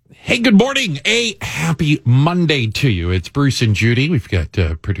Hey, good morning. A happy Monday to you. It's Bruce and Judy. We've got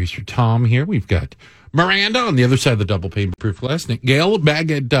producer Tom here. We've got Miranda on the other side of the double pane proof glass. Nick Gale back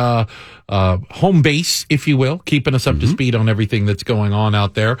at home base, if you will, keeping us up to speed on everything that's going on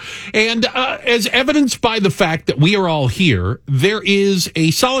out there. And as evidenced by the fact that we are all here, there is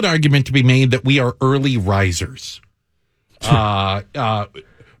a solid argument to be made that we are early risers.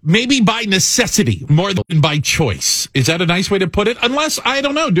 Maybe by necessity more than by choice. Is that a nice way to put it? Unless, I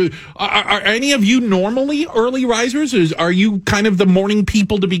don't know, are any of you normally early risers? Are you kind of the morning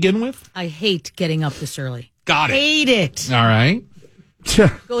people to begin with? I hate getting up this early. Got it. Hate it. All right.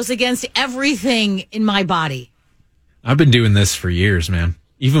 Goes against everything in my body. I've been doing this for years, man.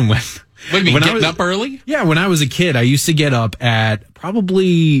 Even when... What do you mean, getting up early? Yeah, when I was a kid, I used to get up at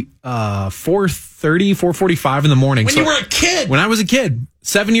probably 4:30, 4:45 in the morning. When you were a kid? When I was a kid,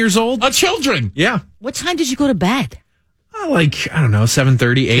 7 years old. Children? Yeah. What time did you go to bed? Like, I don't know,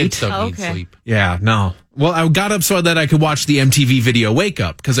 7:30, 8. Kids don't need sleep. Yeah, no. Well, I got up so that I could watch the MTV Video Wake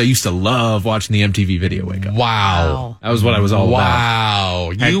Up, because I used to love watching the MTV Video Wake Up. Wow. That was what I was all about.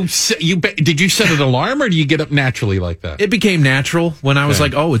 Wow. Did you set an alarm, or do you get up naturally like that? It became natural when I was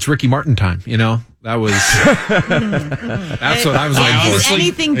like, oh, it's Ricky Martin time, you know? That was... that's what I was like. It's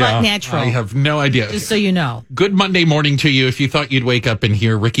anything but natural. I have no idea. Just so you know. Good Monday morning to you. If you thought you'd wake up and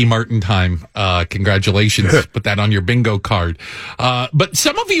hear Ricky Martin time, congratulations. Put that on your bingo card. But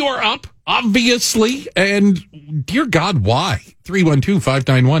some of you are up, obviously, and dear God, why?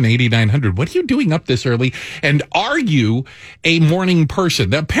 312-591-8900. What are you doing up this early? And are you a morning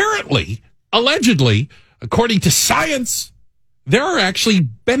person? Apparently, allegedly, according to science, there are actually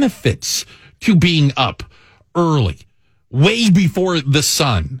benefits to being up early, way before the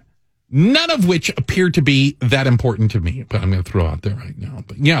sun, none of which appear to be that important to me, but I'm going to throw out there right now.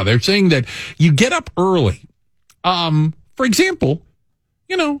 But yeah, they're saying that you get up early. For example,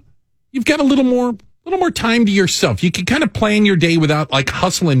 you know, you've got a little more time to yourself. You can kind of plan your day without like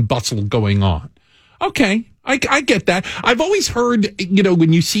hustle and bustle going on. Okay, I get that. I've always heard, you know,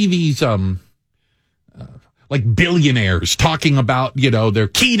 when you see these, like billionaires talking about, you know, their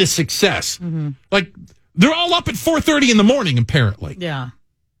key to success. Mm-hmm. Like, they're all up at 4:30 in the morning, apparently. Yeah.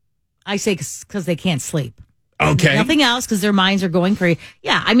 I say because they can't sleep. Okay. Nothing else, because their minds are going crazy.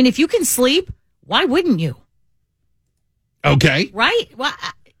 Yeah, I mean, if you can sleep, why wouldn't you? Okay. Right? Well,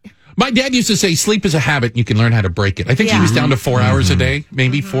 my dad used to say sleep is a habit. You can learn how to break it. I think he was down to 4 hours a day,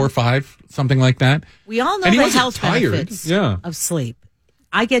 maybe 4 or 5, something like that. We all know the health benefits of sleep.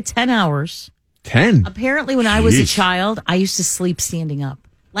 I get 10 hours. 10? Apparently, when I was a child, I used to sleep standing up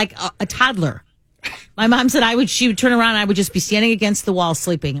like a toddler. My mom said she would turn around and I would just be standing against the wall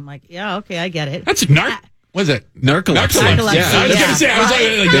sleeping. I'm like, yeah, okay, I get it. That's what is it? Narcolepsy. Yeah, I was going to say,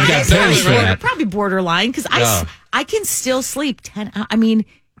 I was probably borderline, because I can still sleep 10 hours. I mean,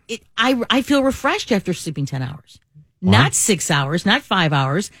 I feel refreshed after sleeping 10 hours. Wow. Not 6 hours, not 5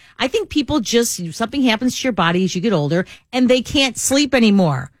 hours. I think people something happens to your body as you get older and they can't sleep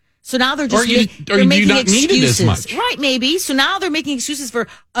anymore. So now they're just they're making excuses. As much. Right, maybe. So now they're making excuses for,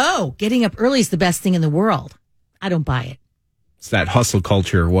 getting up early is the best thing in the world. I don't buy it. It's that hustle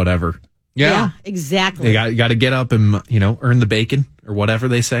culture or whatever. Yeah, exactly. You got to get up and, you know, earn the bacon or whatever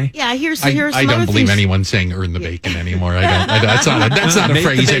they say. Yeah, here's I don't believe anyone's saying earn the bacon anymore. That's not a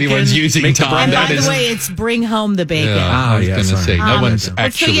phrase anyone's using, Tom. And by the way, it's bring home the bacon. Yeah, I was going to say, no one's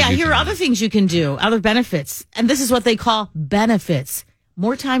actually here are other things you can do, other benefits. And this is what they call benefits.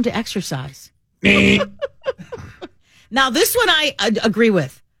 More time to exercise. Now, this one I agree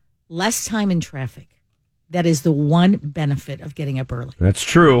with. Less time in traffic. That is the one benefit of getting up early. That's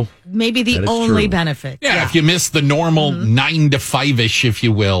true. Maybe the only benefit. Yeah, if you miss the normal 9 to 5-ish, if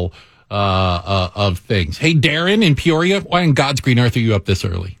you will, of things. Hey, Darren in Peoria, why in God's green earth are you up this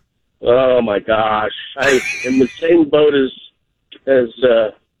early? Oh, my gosh. I am the same boat as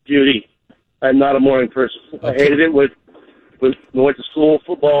Judy. I'm not a morning person. Okay. I hated it with went to school,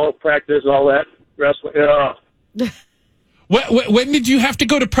 football, practice, all that, wrestling. When did you have to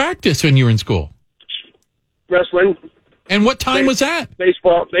go to practice when you were in school? Wrestling. And what time was that?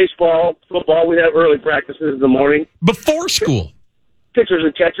 Baseball, football. We have early practices in the morning. Before school? Pitchers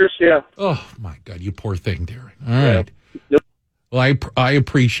and catchers, yeah. Oh, my God, you poor thing, Darren. All right. Yep. Well, I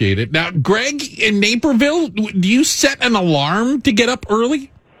appreciate it. Now, Greg, in Naperville, do you set an alarm to get up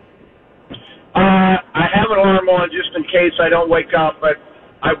early? I have an alarm on just in case I don't wake up, but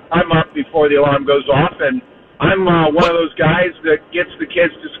I'm up before the alarm goes off, and I'm one of those guys that gets the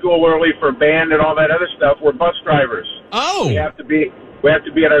kids to school early for band and all that other stuff. We're bus drivers. Oh. We have to be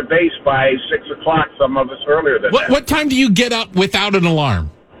at our base by 6 o'clock, some of us earlier than that. What time do you get up without an alarm?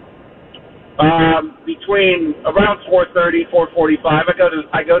 Between around 4:30, 4:45.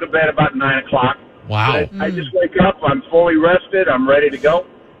 I go to bed about 9 o'clock. Wow. I just wake up. I'm fully rested. I'm ready to go.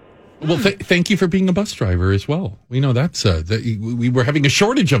 Well, thank you for being a bus driver as well. We know that's we were having a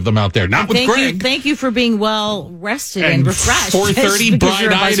shortage of them out there. Not with Greg. Thank you for being well rested and refreshed. 4:30,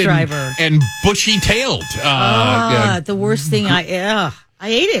 bright-eyed and bushy-tailed. The worst thing. I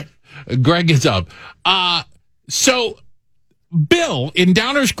ate it. Greg is up. So Bill in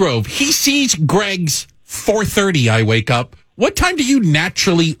Downers Grove, he sees Greg's 4:30. I wake up. What time do you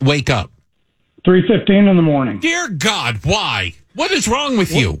naturally wake up? 3:15 in the morning. Dear God, why? What is wrong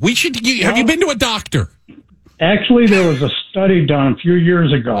with you? Have you been to a doctor? Actually, there was a study done a few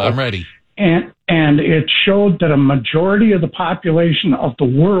years ago. I'm ready. And it showed that a majority of the population of the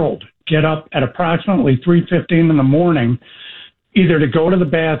world get up at approximately 3:15 in the morning, either to go to the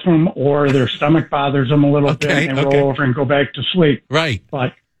bathroom or their stomach bothers them a little bit and they roll over and go back to sleep. Right.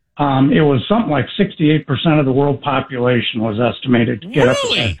 But it was something like 68% of the world population was estimated to get up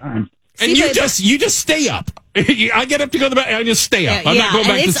at that time. And you just stay up. I get up to go to the bathroom. I just stay up. I'm not going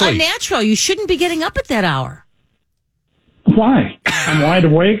back to sleep. It's unnatural. You shouldn't be getting up at that hour. Why? I'm wide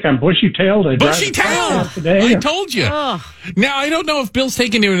awake. I'm bushy-tailed. Bushy-tailed. I told you. Now, I don't know if Bill's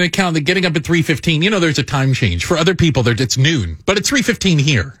taking into account that getting up at 3:15, there's a time change. For other people, it's noon. But it's 3:15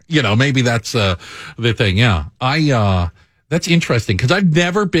 here. Maybe that's the thing. Yeah. That's interesting because I've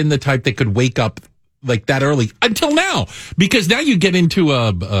never been the type that could wake up like that early until now, because now you get into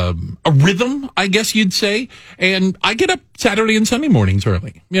a rhythm, I guess you'd say. And I get up Saturday and Sunday mornings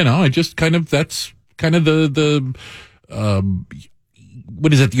early. I just that's kind of the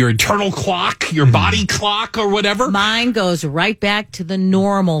what is it? Your internal clock, your body clock or whatever. Mine goes right back to the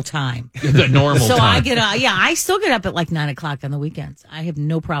normal time. The normal time. So I get I still get up at like 9 o'clock on the weekends. I have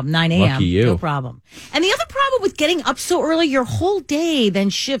no problem. 9 a.m. Lucky you. No problem. And the other problem with getting up so early, your whole day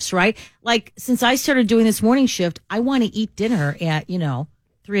then shifts, right? Like since I started doing this morning shift, I want to eat dinner at,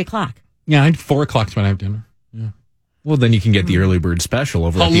 3 o'clock. Yeah, 4 o'clock's when I have dinner. Yeah. Well, then you can get the early bird special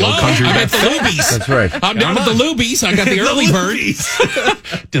over at the Old Country. I'm at the Lubies. That's right. I'm down at the Lubies. I got the early bird.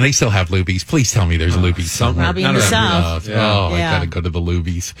 Do they still have Lubies? Please tell me there's Lubies somewhere. Probably in the South. I got to go to the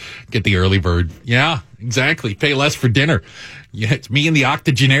Lubies. Get the early bird. Yeah, exactly. Pay less for dinner. Yeah, it's me and the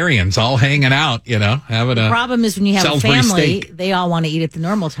octogenarians all hanging out, having a. The problem is when you have Salisbury a family, steak. they all want to eat at the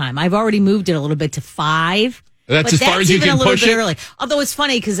normal time. I've already moved it a little bit to 5. That's as far as you can push it. Early. Although it's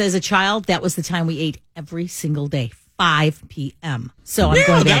funny because as a child, that was the time we ate every single day. 5 p.m. So I'm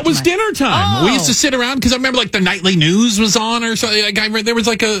going back that was dinner time. Oh. We used to sit around because I remember like the nightly news was on or something. Like there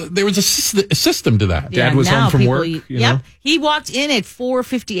was a system to that. Dad was home from work. Yep, he walked in at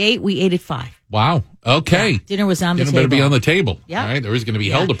 4:58. We ate at 5. Wow. Okay. Yeah. Dinner was on the table. Dinner better be on the table. Yeah. All right. There was going to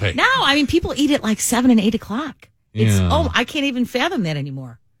be hell to pay. No, people eat at like 7 and 8 o'clock. Yeah. I can't even fathom that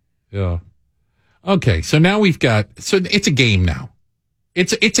anymore. Yeah. Okay. So now it's a game now.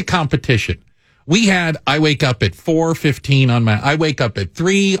 It's a competition. I wake up at 4:15 I wake up at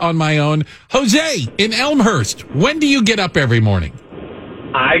 3 on my own. Jose in Elmhurst, when do you get up every morning?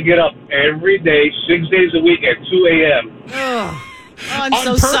 I get up every day, 6 days a week at 2 a.m. Oh, I'm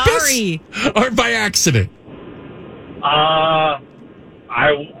on so purpose sorry. Or by accident?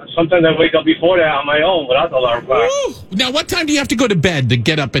 Sometimes I wake up before that on my own without the alarm clock. Now, what time do you have to go to bed to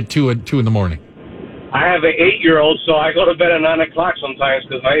get up at 2 in the morning? I have an 8-year-old, so I go to bed at 9 o'clock sometimes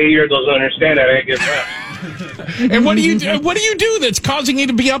because my 8-year-old doesn't understand that I get rest. And what do you do that's causing you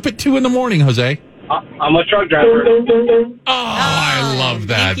to be up at 2 in the morning, Jose? I'm a truck driver. Oh, I love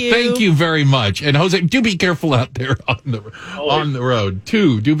that. Thank you very much. And Jose, do be careful out there on the road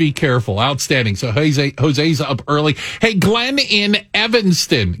too. Do be careful. Outstanding. So Jose's up early. Hey, Glenn in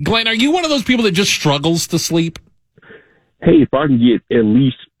Evanston. Glenn, are you one of those people that just struggles to sleep? Hey, if I can get at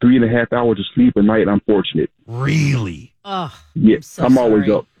least 3.5 hours of sleep a night, I'm fortunate. Really? Oh, yeah, I'm always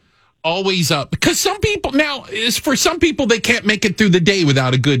up. Always up. Because some people, for some people, they can't make it through the day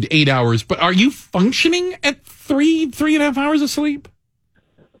without a good 8 hours. But are you functioning at 3.5 hours of sleep?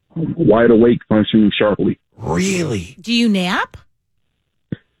 I'm wide awake, functioning sharply. Really? Do you nap?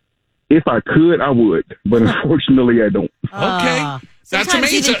 If I could, I would. But unfortunately, I don't. Okay. That's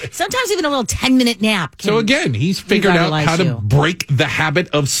amazing. Sometimes even a little 10-minute nap. So again, he's figured out how to break the habit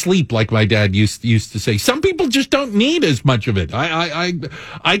of sleep, like my dad used to say. Some people just don't need as much of it.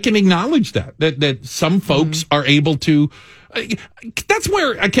 I can acknowledge that some folks are able to. That's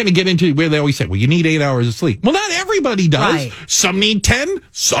where I kind of get into where they always say, well, you need 8 hours of sleep. Well, not everybody does. Right. Some need 10,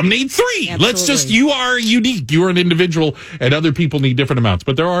 some need 3. Absolutely. You are unique. You are an individual, and other people need different amounts.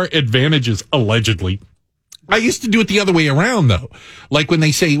 But there are advantages, allegedly, I used to do it the other way around, though. Like when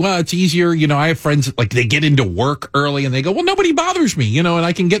they say, well, it's easier, I have friends, like they get into work early and they go, well, nobody bothers me, and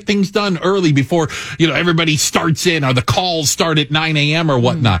I can get things done early before, everybody starts in or the calls start at 9 a.m. or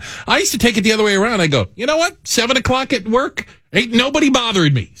whatnot. I used to take it the other way around. I go, you know what? 7 o'clock at work, ain't nobody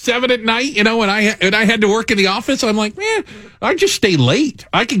bothering me. 7 at night, when I had to work in the office, I'm like, man, I just stay late.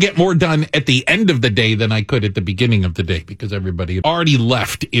 I could get more done at the end of the day than I could at the beginning of the day because everybody already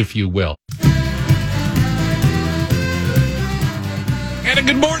left, if you will. And a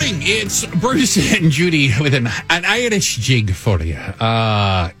good morning. It's Bruce and Judy with an Irish jig for you.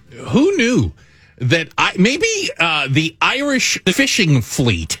 Who knew that maybe the Irish fishing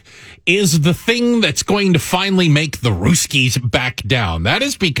fleet is the thing that's going to finally make the Ruskies back down? That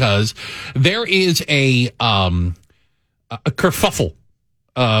is because there is a kerfuffle,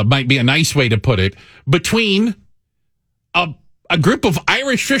 might be a nice way to put it, between a group of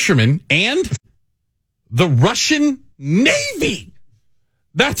Irish fishermen and the Russian Navy.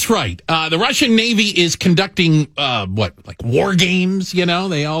 That's right. The Russian Navy is conducting, like war games, they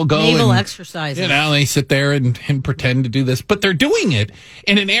all go. Naval exercises. They sit there and pretend to do this. But they're doing it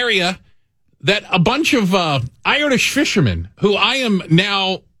in an area that a bunch of Irish fishermen, who I am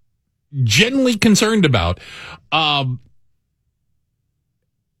now genuinely concerned about, aren't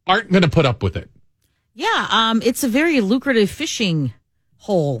going to put up with it. Yeah, it's a very lucrative fishing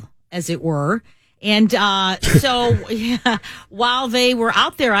hole, as it were. And so while they were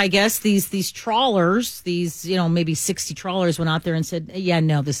out there, I guess, these trawlers, maybe 60 trawlers went out there and said, yeah,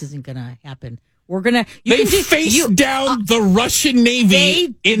 no, this isn't going to happen. We're going to... They faced down the Russian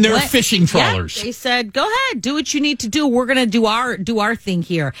Navy in their fishing trawlers. Yeah, they said, go ahead, do what you need to do. We're going to do our thing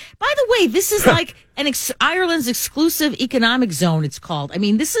here. By the way, this is like Ireland's exclusive economic zone, it's called. I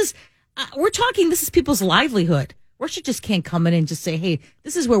mean, this is people's livelihood. Russia just can't come in and just say, hey,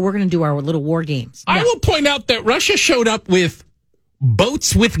 this is where we're going to do our little war games. No. I will point out that Russia showed up with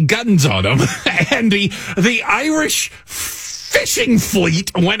boats with guns on them, and the Irish fishing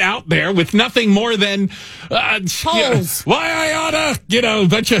fleet went out there with nothing more than poles. Why I oughta,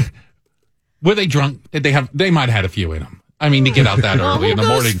 bunch of... Were they drunk? They might have had a few in them. I mean, to get out that early in the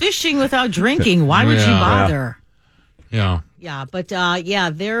morning. Who goes fishing without drinking? Why would you bother? Yeah. Yeah, but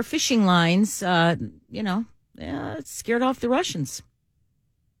their fishing lines, it scared off the Russians.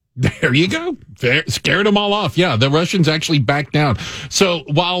 There you go. Scared them all off. Yeah, the Russians actually backed down. So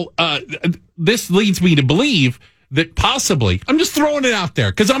while this leads me to believe that possibly, I'm just throwing it out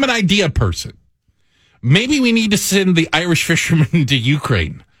there because I'm an idea person. Maybe we need to send the Irish fishermen to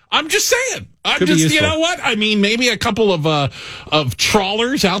Ukraine. I'm just saying. You know what? I mean, maybe a couple of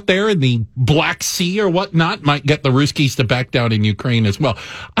trawlers out there in the Black Sea or whatnot might get the Ruskies to back down in Ukraine as well.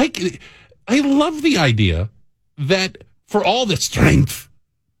 I love the idea that for all the strength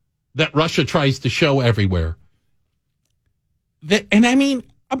that Russia tries to show everywhere,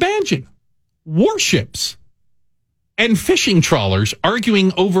 imagine warships and fishing trawlers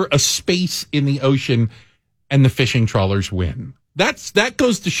arguing over a space in the ocean, and the fishing trawlers win. That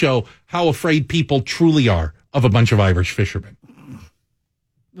goes to show how afraid people truly are of a bunch of Irish fishermen.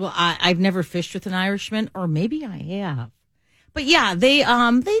 Well, I've never fished with an Irishman, or maybe I have. But yeah, they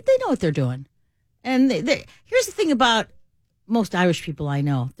know what they're doing. And here's the thing about most Irish people I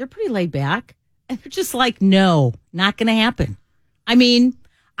know. They're pretty laid back. And they're just like, no, not going to happen. I mean,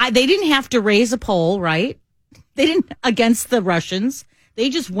 they didn't have to raise a pole, right? They didn't against the Russians. They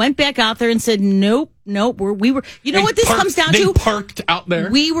just went back out there and said, nope. We were. You know what this comes down to? They parked out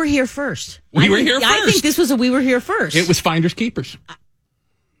there. We were here first. We were here first. I think this was we were here first. It was finders keepers.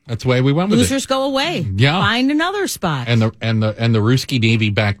 That's the way we went with it. Losers go away. Yeah. Find another spot. And the Ruski Navy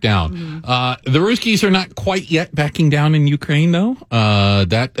backed down. Mm-hmm. The Ruskies are not quite yet backing down in Ukraine, though.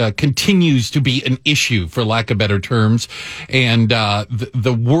 That continues to be an issue, for lack of better terms. And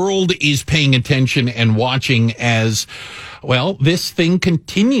the world is paying attention and watching as, well, this thing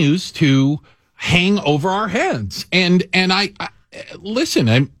continues to hang over our heads. And I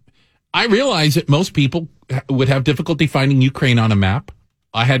listen, I realize that most people would have difficulty finding Ukraine on a map.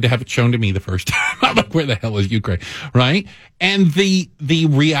 I had to have it shown to me the first time. I'm like, where the hell is Ukraine? Right? And the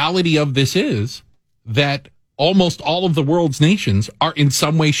reality of this is that almost all of the world's nations are in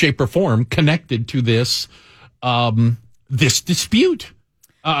some way, shape, or form connected to this this dispute.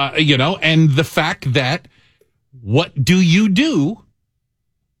 And the fact that what do you do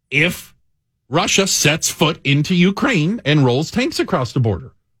if Russia sets foot into Ukraine and rolls tanks across the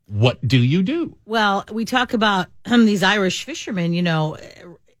border? What do you do? Well, we talk about these Irish fishermen,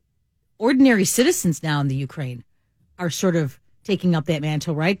 ordinary citizens now in the Ukraine are sort of taking up that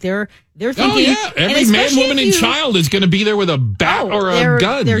mantle, right? They're thinking. Oh yeah, every man, woman, and child is going to be there with a bat or a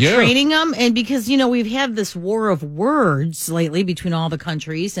gun. They're training them, and because we've had this war of words lately between all the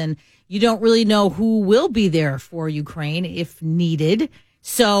countries, and you don't really know who will be there for Ukraine if needed.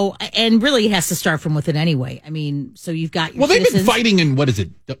 So, and really it has to start from within anyway. I mean, so you've got your they've been fighting in, what is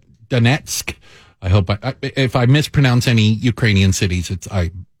it, Donetsk? I hope if I mispronounce any Ukrainian cities, I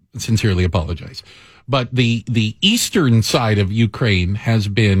sincerely apologize. But the eastern side of Ukraine has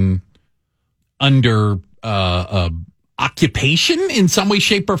been under occupation in some way,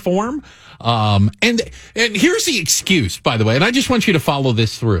 shape, or form. And here's the excuse, by the way, and I just want you to follow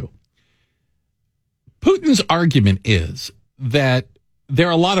this through. Putin's argument is that there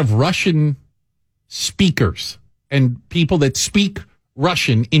are a lot of Russian speakers and people that speak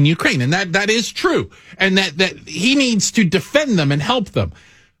Russian in Ukraine, and that is true, and that he needs to defend them and help them.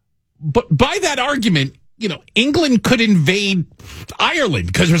 But by that argument, England could invade Ireland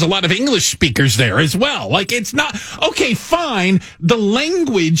because there's a lot of English speakers there as well. Like, it's not okay. Fine, the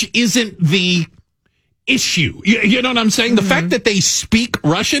language isn't the issue. You know what I'm saying? Mm-hmm. The fact that they speak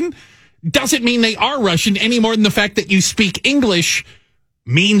Russian doesn't mean they are Russian any more than the fact that you speak English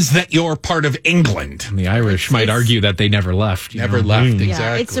means that you're part of England. And the Irish might argue that they never left. Never left, exactly.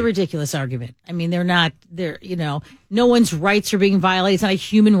 Yeah, it's a ridiculous argument. I mean, no one's rights are being violated. It's not a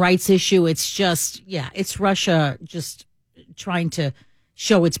human rights issue. It's just, it's Russia just trying to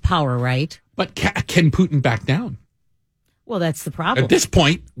show its power, right? But can Putin back down? Well, that's the problem. At this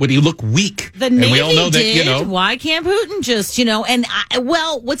point, would he look weak? The Navy we all know that, why can't Putin just,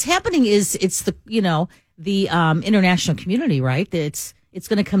 what's happening is it's the international community, right? It's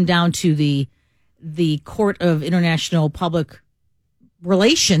going to come down to the Court of International Public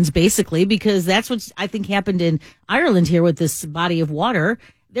Relations, basically, because that's what I think happened in Ireland here with this body of water.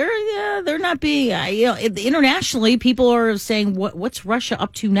 They're not being, internationally, people are saying, what's Russia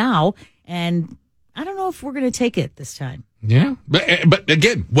up to now? And I don't know if we're going to take it this time. Yeah. But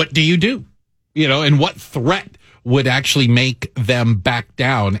again, what do you do? And what threat would actually make them back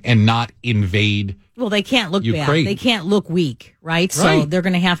down and not invade? Well, they can't look Ukraine. bad. They can't look weak, right? So they're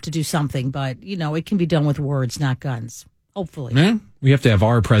going to have to do something. But, it can be done with words, not guns. Hopefully. Yeah. We have to have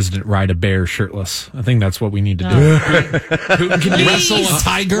our president ride a bear shirtless. I think that's what we need to do. Putin can wrestle a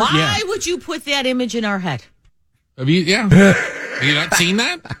tiger. Why would you put that image in our head? Have you not seen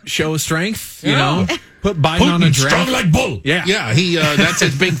that? Show of strength, Put Biden Putin on a giraffe. strong like bull. Yeah. Yeah, he that's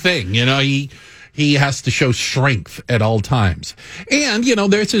his big thing. He has to show strength at all times. And,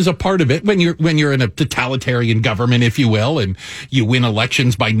 this is a part of it when you're in a totalitarian government, if you will, and you win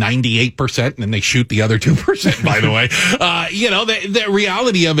elections by 98% and then they shoot the other 2%, by the way. The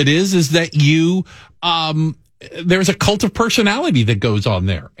reality of it is that there's a cult of personality that goes on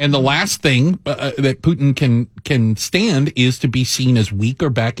there. And the last thing that Putin can stand is to be seen as weak or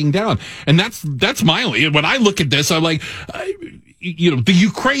backing down. And that's my only, when I look at this, I'm like, the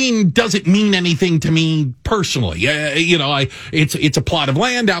Ukraine doesn't mean anything to me personally. It's a plot of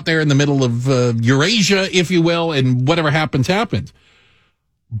land out there in the middle of Eurasia, if you will, and whatever happens, happens.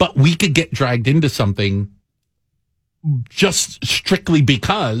 But we could get dragged into something just strictly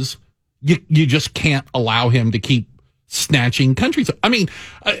because you just can't allow him to keep snatching countries. I mean,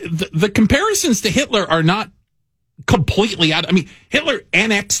 the comparisons to Hitler are not completely out. I mean, Hitler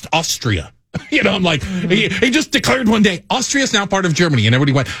annexed Austria. I'm like, he just declared one day, Austria is now part of Germany. And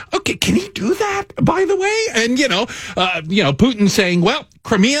everybody went, okay, can he do that, by the way? And, Putin saying, well,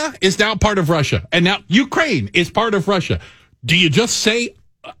 Crimea is now part of Russia. And now Ukraine is part of Russia. Do you just say,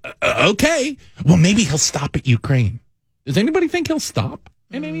 okay, well, maybe he'll stop at Ukraine. Does anybody think he'll stop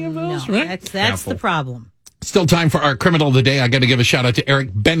in any of those? No, right? That's the problem. Still time for our criminal of the day. I got to give a shout out to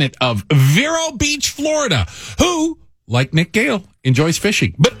Eric Bennett of Vero Beach, Florida, who, like Nick Gale, enjoys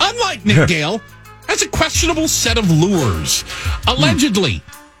fishing. But unlike Nick Gale, has a questionable set of lures. Allegedly,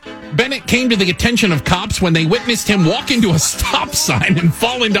 Bennett came to the attention of cops when they witnessed him walk into a stop sign and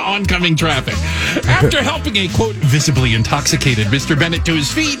fall into oncoming traffic. After helping a, quote, visibly intoxicated Mr. Bennett to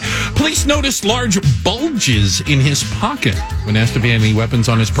his feet, police noticed large bulges in his pocket. When asked if he had any weapons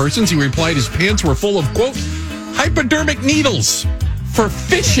on his person, he replied his pants were full of, quote, hypodermic needles for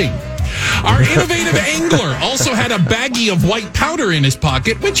fishing. Our innovative angler also had a baggie of white powder in his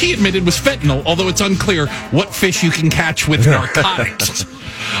pocket, which he admitted was fentanyl, although it's unclear what fish you can catch with narcotics.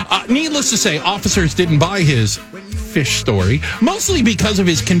 Needless to say, officers didn't buy his fish story, mostly because of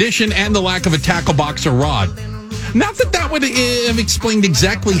his condition and the lack of a tackle box or rod. Not that would have explained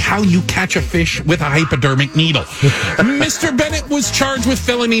exactly how you catch a fish with a hypodermic needle. Mr. Bennett was charged with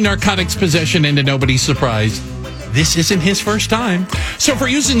felony narcotics possession, and to nobody's surprise, this isn't his first time. So if we're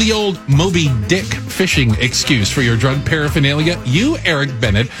using the old Moby Dick fishing excuse for your drug paraphernalia, you, Eric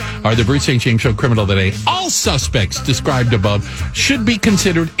Bennett, are the Bruce St. James Show criminal today. All suspects described above should be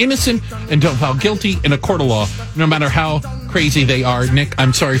considered innocent until found guilty in a court of law, no matter how crazy they are. Nick,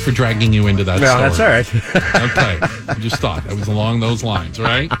 I'm sorry for dragging you into that story. No, that's all right. Okay. I just thought it was along those lines,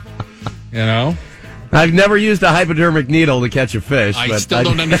 right? You know? I've never used a hypodermic needle to catch a fish. I still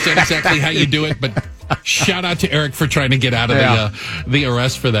don't understand exactly how you do it, but shout out to Eric for trying to get out of the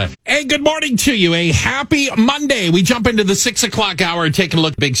arrest for that. Hey, good morning to you. A happy Monday. We jump into the 6 o'clock hour and take a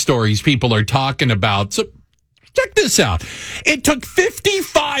look at big stories people are talking about. So check this out. It took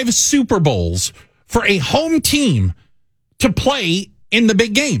 55 Super Bowls for a home team to play in the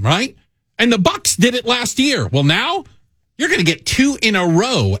big game, right? And the Bucs did it last year. Well, now you're going to get 2 in a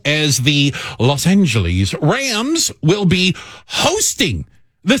row as the Los Angeles Rams will be hosting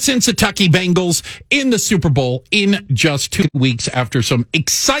the Cincinnati Bengals in the Super Bowl in just 2 weeks after some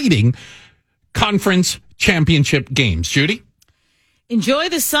exciting conference championship games. Judy? Enjoy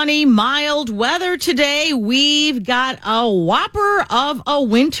the sunny, mild weather today. We've got a whopper of a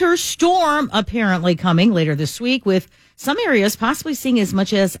winter storm apparently coming later this week, with some areas possibly seeing as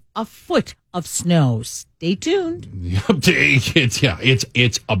much as a foot of snow. Stay tuned.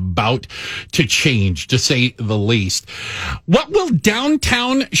 It's about to change, to say the least. What will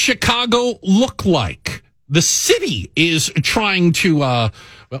downtown Chicago look like? The city is trying to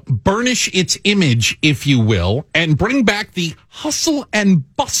burnish its image, if you will, and bring back the hustle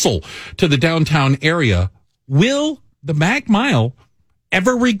and bustle to the downtown area. Will the Mag Mile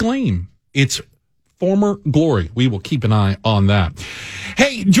ever reclaim its former glory? We will keep an eye on that.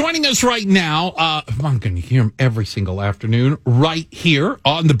 Hey, joining us right now, I'm going to hear him every single afternoon right here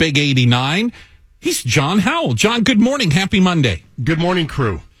on the Big 89. He's John Howell. John, good morning. Happy Monday. Good morning,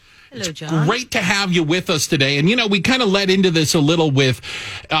 crew. Hello, John. Great to have you with us today. And, we kind of led into this a little with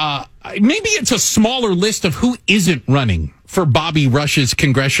maybe it's a smaller list of who isn't running for Bobby Rush's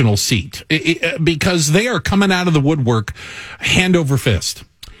congressional seat because they are coming out of the woodwork hand over fist.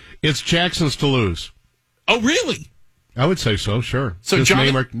 It's Jackson's to lose. Oh, really? I would say so, sure. So just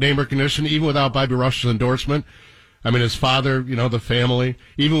John, name recognition, even without Bobby Rush's endorsement. I mean, his father, the family,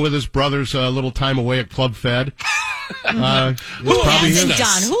 even with his brother's little time away at Club Fed. Who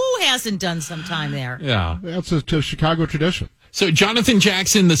hasn't done some time there? Yeah. That's a Chicago tradition. So Jonathan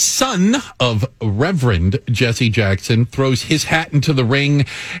Jackson, the son of Reverend Jesse Jackson, throws his hat into the ring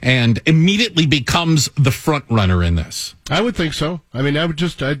and immediately becomes the front runner in this. I would think so. I mean,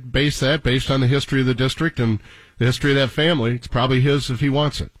 I'd base that based on the history of the district and the history of that family. It's probably his if he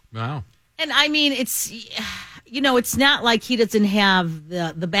wants it. Wow. And I mean, it's not like he doesn't have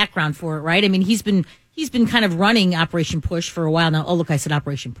the background for it, right? I mean, he's been kind of running Operation Push for a while now. Oh, look, I said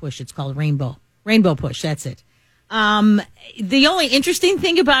Operation Push. It's called Rainbow Push. That's it. The only interesting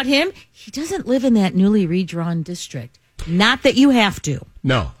thing about him, he doesn't live in that newly redrawn district. Not that you have to.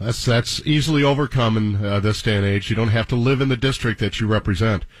 No, that's easily overcome in this day and age. You don't have to live in the district that you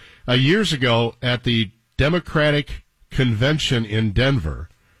represent. Years ago, at the Democratic Convention in Denver,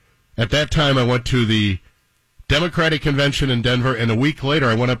 at that time I went to the Democratic Convention in Denver, and a week later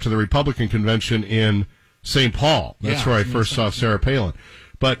I went up to the Republican Convention in St. Paul. That's where I first saw Sarah Palin.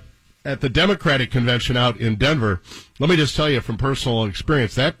 But at the Democratic Convention out in Denver, let me just tell you from personal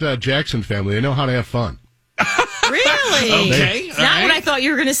experience, that Jackson family, they know how to have fun. Really? Okay. It's not what I thought you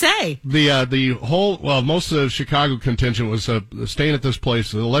were going to say. Most of the Chicago contingent was staying at this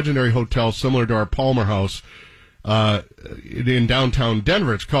place, the legendary hotel similar to our Palmer House in downtown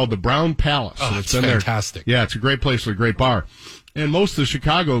Denver. It's called the Brown Palace. Oh, and it's been fantastic. Yeah, it's a great place with a great bar. And most of the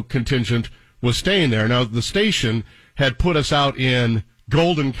Chicago contingent was staying there. Now, the station had put us out in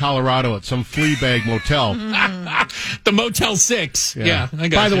Golden, Colorado at some flea bag motel. The Motel 6. Yeah. I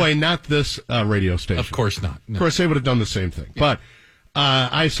got By the you. way, not this radio station. Of course not. No. Of course, they would have done the same thing. Yeah. But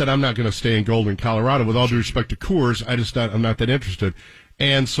I said, I'm not going to stay in Golden, Colorado. With all due respect to Coors, I'm not that interested.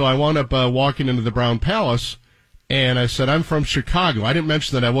 And so I wound up walking into the Brown Palace, and I said, I'm from Chicago. I didn't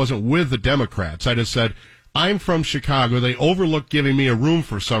mention that I wasn't with the Democrats. I just said, I'm from Chicago. They overlooked giving me a room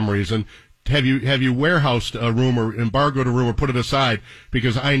for some reason. Have you warehoused a room or embargoed a room or put it aside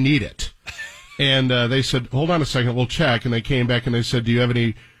because I need it? And they said, hold on a second, we'll check. And they came back and they said, do you have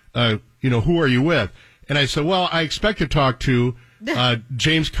any, who are you with? And I said, well, I expect to talk to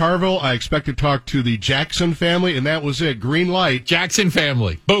James Carville. I expect to talk to the Jackson family. And that was it. Green light. Jackson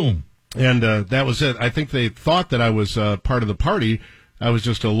family. Boom. And that was it. I think they thought that I was part of the party. I was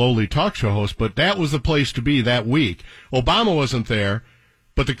just a lowly talk show host. But that was the place to be that week. Obama wasn't there.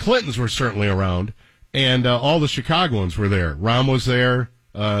 But the Clintons were certainly around, and all the Chicagoans were there. Rahm was there.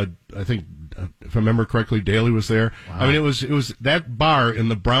 I think if I remember correctly, Daley was there. Wow. I mean, it was that bar in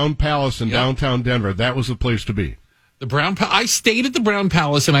the Brown Palace in downtown Denver. That was the place to be. The I stayed at the Brown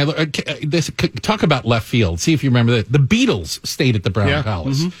Palace, and talk about left field. See if you remember that. The Beatles stayed at the Brown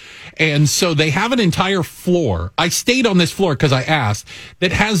Palace. And so they have an entire floor. I stayed on this floor because I asked,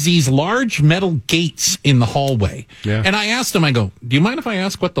 that has these large metal gates in the hallway. Yeah. And I asked them, I go, do you mind if I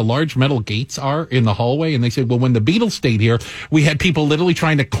ask what the large metal gates are in the hallway? And they said, well, when the Beatles stayed here, we had people literally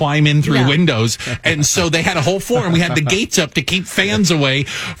trying to climb in through windows. And so they had a whole floor, and we had the gates up to keep fans away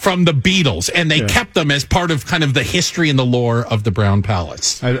from the Beatles. And they kept them as part of kind of the history and the lore of the Brown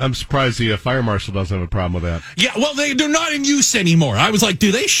Palace. I'm surprised the fire marshal doesn't have a problem with that. Yeah, well, they're not in use anymore. I was like,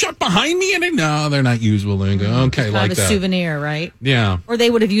 do they shut behind me? And no, they're not usable. They go, okay, kind like of a souvenir, right? Yeah. Or they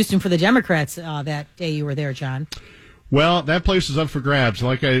would have used them for the Democrats that day you were there, John. Well, that place is up for grabs.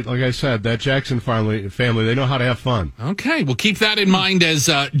 Like I said, that Jackson family, they know how to have fun. Okay, well, keep that in mind as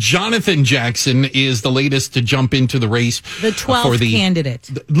Jonathan Jackson is the latest to jump into the race. The 12th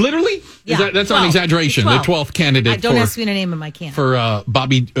candidate. Literally? Yeah, that's not an exexaggeration. The 12th candidate. Don't ask me the name of my candidate. For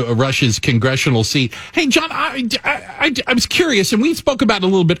Bobby Rush's congressional seat. Hey, John, I was curious, and we spoke about it a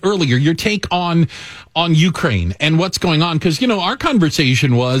little bit earlier, your take on Ukraine and what's going on. Because, our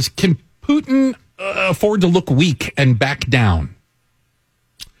conversation was, can Putin afford to look weak and back down?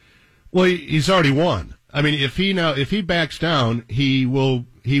 Well, he's already won. I mean, if he backs down, he will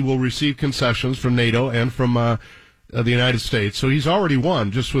receive concessions from NATO and from the United States. So he's already won.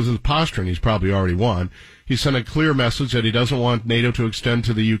 Just with his posturing, he's probably already won. He sent a clear message that he doesn't want NATO to extend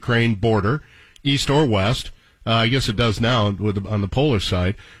to the Ukraine border, east or west. I guess it does now on the polar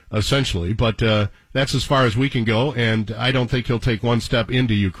side, essentially. But that's as far as we can go, and I don't think he'll take one step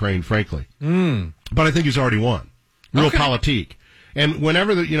into Ukraine, frankly. But I think he's already won. Real politique. And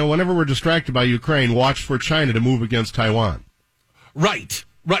whenever we're distracted by Ukraine, watch for China to move against Taiwan. Right.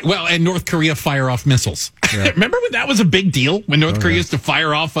 Well, and North Korea fire off missiles. Yeah. Remember when that was a big deal? When North Korea used to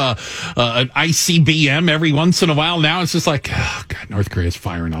fire off an ICBM every once in a while? Now it's just like, oh, God, North Korea's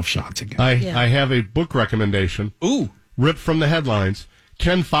firing off shots again. I have a book recommendation. Ooh. Ripped from the headlines.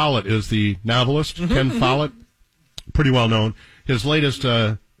 Ken Follett is the novelist. Ken Follett, pretty well known. His latest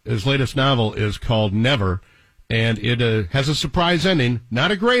novel is called Never, and it has a surprise ending. Not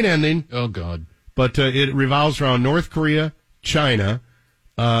a great ending. Oh, God. But it revolves around North Korea, China,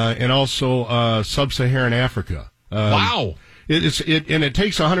 and also sub-Saharan Africa. Wow. It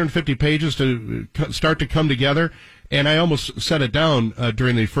takes 150 pages to start to come together, and I almost set it down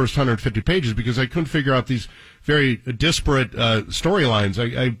during the first 150 pages because I couldn't figure out these very disparate storylines.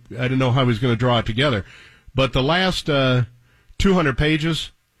 I didn't know how he was going to draw it together. But the last 200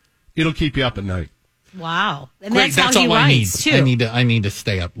 pages, it'll keep you up at night. Wow. And great. That's how he all writes, I need. too. I need to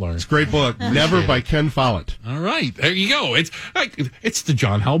stay up, Lauren. It's a great book. Never by Ken Follett. All right. There you go. It's the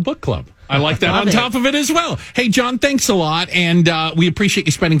John Howell Book Club. I like that on top of it as well. Hey, John, thanks a lot. And we appreciate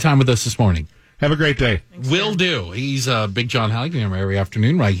you spending time with us this morning. Have a great day. Will do. He's Big John Howell every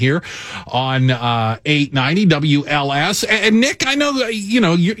afternoon right here on 890 WLS. And Nick, I know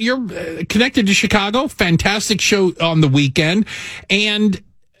you're connected to Chicago. Fantastic show on the weekend. And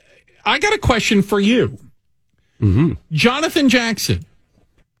I got a question for you. Mm-hmm. Jonathan Jackson,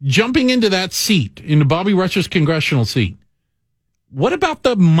 jumping into that seat, into Bobby Rush's congressional seat. What about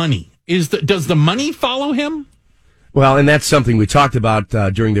the money? Does the money follow him? Well, and that's something we talked about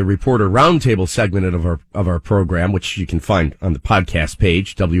during the Reporter Roundtable segment of our program, which you can find on the podcast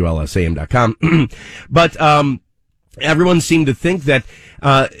page, WLSAM.com. But everyone seemed to think that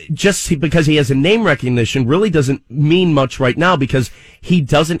just because he has a name recognition really doesn't mean much right now because he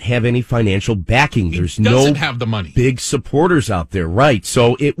doesn't have any financial backing. There's no have the money. Big supporters out there, right?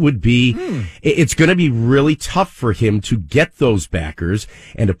 So it would be, it's going to be really tough for him to get those backers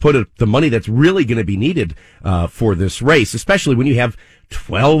and to put the money that's really going to be needed for this race, especially when you have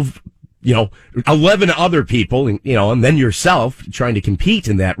 11 other people, and then yourself trying to compete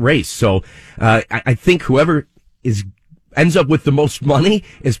in that race. So I think whoever ends up with the most money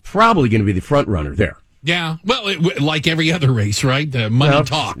is probably going to be the front runner there. Yeah, well, like every other race, right? The money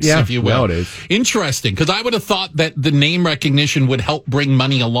talks, if you will. Well, it is. Interesting, because I would have thought that the name recognition would help bring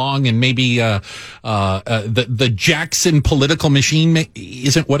money along, and maybe the Jackson political machine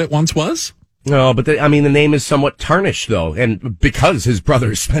isn't what it once was. No, but the name is somewhat tarnished, though, and because his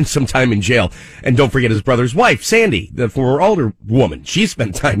brother spent some time in jail. And don't forget his brother's wife, Sandy, the former alder woman. She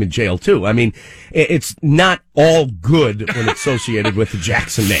spent time in jail, too. I mean, it's not all good when associated with the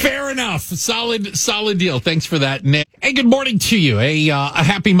Jackson name. Fair enough. Solid deal. Thanks for that, Nick. Hey, good morning to you. A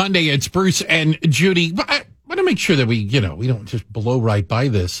happy Monday. It's Bruce and Judy. I want to make sure that we don't just blow right by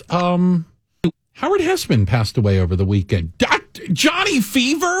this. Howard Hessman passed away over the weekend. Johnny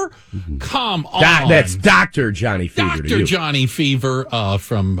Fever? Come on. That's Dr. Johnny Fever. Dr. Johnny Fever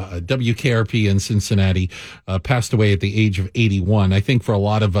from WKRP in Cincinnati passed away at the age of 81. I think for a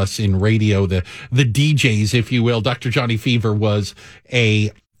lot of us in radio, the DJs, if you will, Dr. Johnny Fever was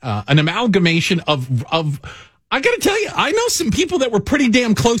an amalgamation of I got to tell you, I know some people that were pretty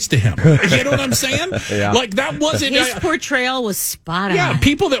damn close to him. You know what I'm saying? Yeah. Like, that wasn't... His portrayal was spot on. Yeah,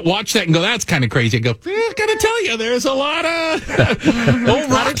 people that watch that and go, that's kind of crazy. I go, I got to tell you, there's a lot of old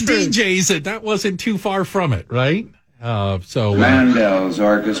rock DJs that wasn't too far from it, right? Mandel's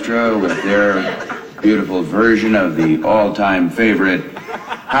Orchestra with their beautiful version of the all-time favorite,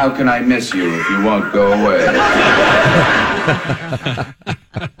 How Can I Miss You If You Won't Go Away?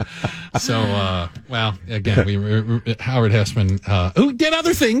 Well, again, Howard Hessman, who did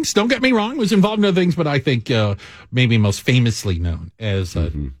other things, don't get me wrong, was involved in other things, but I think maybe most famously known as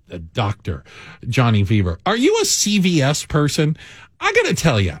Dr. Johnny Fever. Are you a CVS person? I got to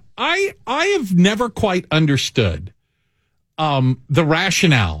tell you, I have never quite understood the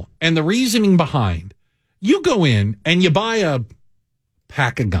rationale and the reasoning behind. You go in and you buy a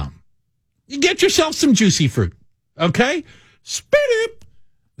pack of gum. You get yourself some juicy fruit, okay? Spit it.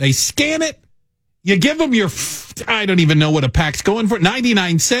 They scan it. You give them your, I don't even know what a pack's going for,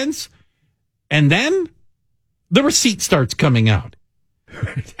 99 cents. And then the receipt starts coming out.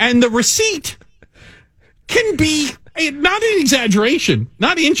 And the receipt can be, not an exaggeration,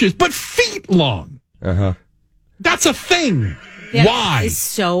 not inches, but feet long. Uh-huh. That's a thing. Why? It's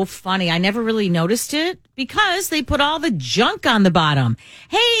so funny. I never really noticed it because they put all the junk on the bottom.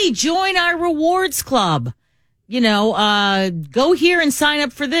 Hey, join our rewards club. Go here and sign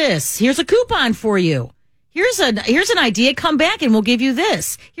up for this. Here's a coupon for you. Here's an idea. Come back and we'll give you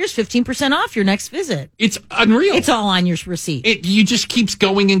this. Here's 15% off your next visit. It's unreal. It's all on your receipt. You just keeps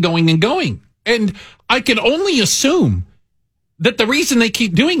going and going and going. And I can only assume that the reason they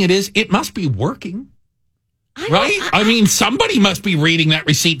keep doing it is it must be working. Right? I mean, somebody must be reading that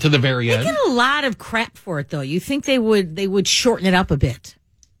receipt to the very end. They get a lot of crap for it, though. You think they would shorten it up a bit.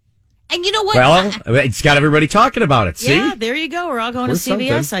 And you know what? Well, it's got everybody talking about it. See? Yeah, there you go. We're all going to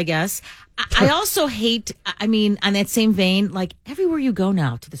CVS, I guess. I also hate, on that same vein, like everywhere you go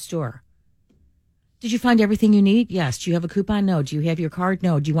now to the store. Did you find everything you need? Yes. Do you have a coupon? No. Do you have your card?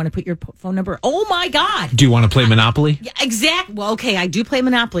 No. Do you want to put your phone number? Oh, my God. Do you want to play Monopoly? Yeah, exactly. Well, okay, I do play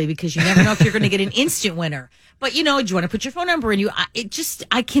Monopoly because you never know if you're going to get an instant winner. But, do you want to put your phone number in?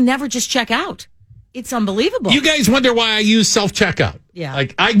 I can never just check out. It's unbelievable. You guys wonder why I use self-checkout. Yeah.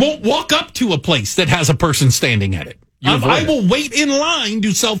 Like, I won't walk up to a place that has a person standing at it. I will wait in line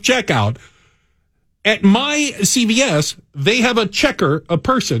to self-checkout. At my CVS, they have a checker, a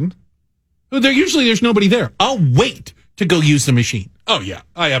person. There's nobody there. I'll wait to go use the machine. Oh, yeah.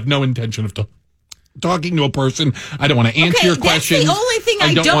 I have no intention of talking to a person. I don't want to answer your questions. That's the only thing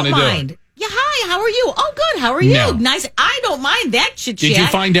I don't mind. Yeah, hi, how are you? Oh, good, how are you? No. Nice. I don't mind that chit-chat. Did you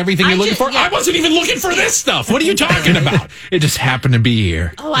find everything you're looking for? Yeah. I wasn't even looking for this stuff. What are you talking about? It just happened to be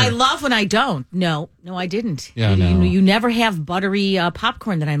here. Oh, I love when I don't. No, I didn't. Yeah, you never have buttery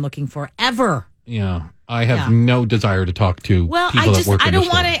popcorn that I'm looking for, ever. Yeah, I have no desire to talk to people that work in the store. I don't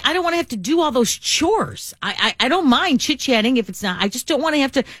want to have to do all those chores. I don't mind chit-chatting if it's not. I just don't want to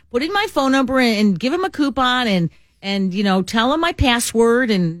have to put in my phone number and give them a coupon and tell them my password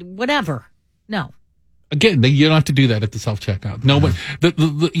and whatever. No. Again, you don't have to do that at the self-checkout. No, but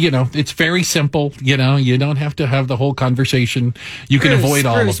it's very simple. You don't have to have the whole conversation. You can avoid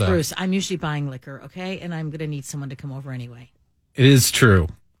all of that. Bruce, I'm usually buying liquor, okay? And I'm going to need someone to come over anyway. It is true.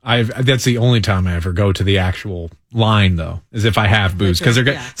 That's the only time I ever go to the actual line, though, is if I have booze, because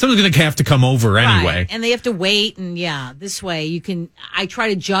someone's going to have to come over anyway. Right. And they have to wait, and this way I try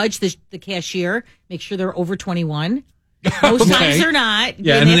to judge the cashier, make sure they're over 21. Most times they're not.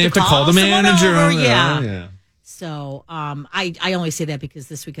 Yeah, and then they have to call the manager. Yeah. So I only say that because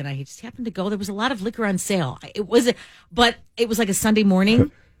this weekend I just happened to go. There was a lot of liquor on sale. It was like a Sunday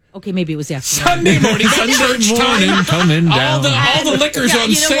morning. Okay, maybe it was after Sunday morning. Sunday morning coming down. All the liquor's on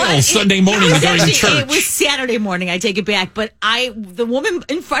sale Sunday morning during church. It was Saturday morning. I take it back, but the woman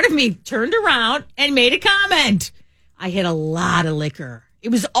in front of me turned around and made a comment. I had a lot of liquor. It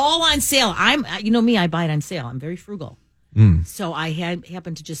was all on sale. Me, I buy it on sale. I'm very frugal. So I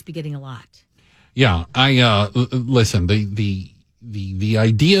happened to just be getting a lot. Yeah, I listen. The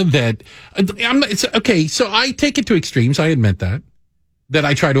idea that it's okay. So I take it to extremes. I admit that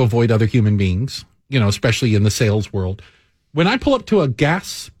I try to avoid other human beings. Especially in the sales world. When I pull up to a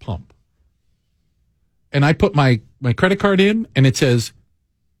gas pump and I put my credit card in and it says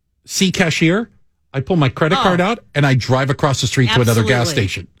 "See cashier," I pull my credit card out and I drive across the street to another gas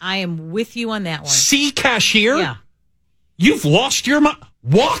station. I am with you on that one. See cashier? Yeah. You've lost your mind.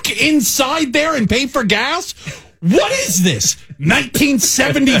 Walk inside there and pay for gas? What is this?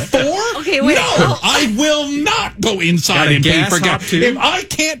 1974? Okay, wait. No, I will not go inside and pay for gas. If I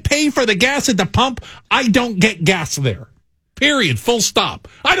can't pay for the gas at the pump, I don't get gas there. Period. Full stop.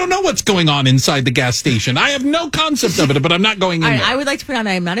 I don't know what's going on inside the gas station. I have no concept of it, but I'm not going in there. I would like to put on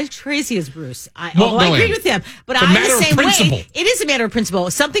that I'm not as crazy as Bruce. I agree with him, but I'm the same way. It is a matter of principle.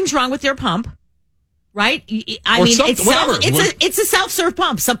 If something's wrong with your pump, right? It's a self-serve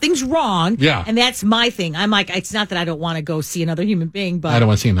pump. Something's wrong. Yeah. And that's my thing. I'm like, it's not that I don't want to go see another human being, but I don't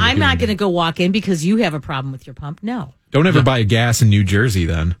want to see another I'm not going to go walk in because you have a problem with your pump. No. Don't ever buy gas in New Jersey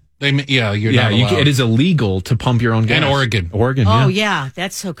then. You're not allowed. It is illegal to pump your own gas. In Oregon. Oh, yeah.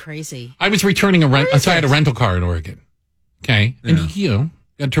 That's so crazy. I was returning I had a rental car in Oregon. Okay. And, you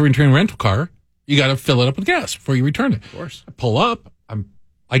got to return a rental car. You got to fill it up with gas before you return it. Of course. I pull up.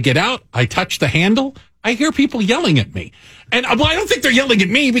 I get out. I touch the handle. I hear people yelling at me. And I don't think they're yelling at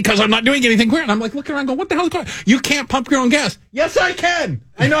me because I'm not doing anything weird. And I'm like looking around going, what the hell is going on? You can't pump your own gas. Yes, I can.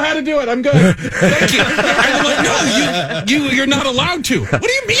 I know how to do it. I'm good. Thank you. And I'm like, no, you're not allowed to. What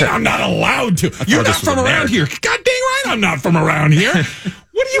do you mean I'm not allowed to? You're not from around here. God dang right I'm not from around here.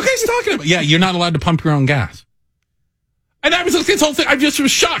 What are you guys talking about? Yeah, you're not allowed to pump your own gas. And I was like, this whole thing, I just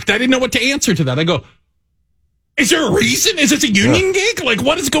was shocked. I didn't know what to answer to that. I go, is there a reason? Is this a union gig? Like,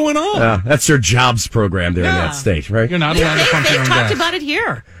 what is going on? That's their jobs program there in that state, right? You're not allowed to pump your own gas. They talked about it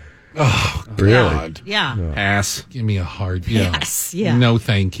here. Oh, really? God. Yeah. Pass. Give me a hard pass. Yeah. No,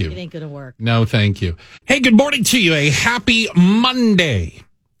 thank you. It ain't going to work. No, thank you. Hey, good morning to you. A happy Monday.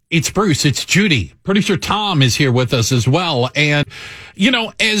 It's Bruce. It's Judy. Producer Tom is here with us as well. And,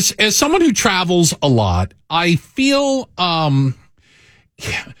 as someone who travels a lot, I feel,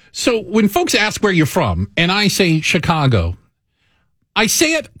 so when folks ask where you're from and I say Chicago, I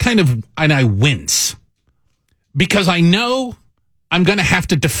say it and I wince because I know I'm going to have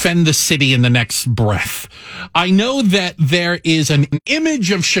to defend the city in the next breath. I know that there is an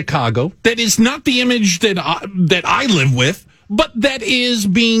image of Chicago that is not the image that I live with, but that is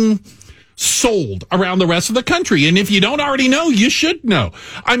being sold around the rest of the country. And if you don't already know, you should know.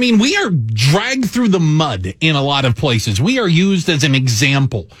 I mean, we are dragged through the mud in a lot of places. We are used as an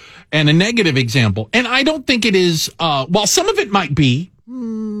example and a negative example. And I don't think it is, while some of it might be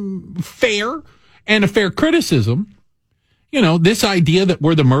fair and a fair criticism, this idea that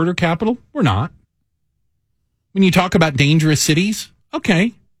we're the murder capital, we're not. When you talk about dangerous cities,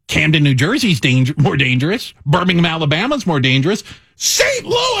 okay, Camden, New Jersey's more dangerous. Birmingham, Alabama's more dangerous. St.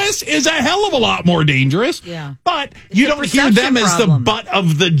 Louis is a hell of a lot more dangerous. Yeah. But you don't hear them as the butt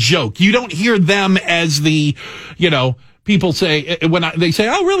of the joke. You don't hear them as the, people say they say,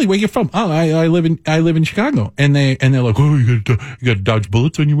 "Oh, really? Where you from?" "Oh, I live in Chicago." And they're like, "Oh, you got to dodge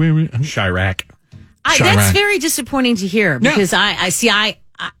bullets on your way." Chirac. That's very disappointing to hear because I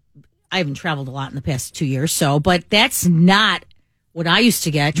haven't traveled a lot in the past 2 years, but that's not what I used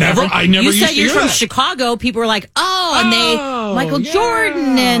to get. I never used to said you're hear from that. Chicago. People were like, Michael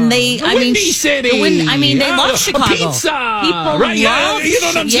Jordan, and Windy City. They love Chicago. Pizza. People right? love, you know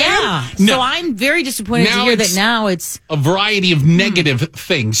what I'm saying? Yeah. No. So I'm very disappointed to hear that now it's a variety of negative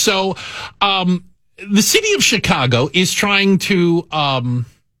things. So, the city of Chicago is trying to,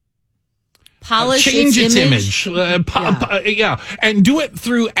 polish change its image. And do it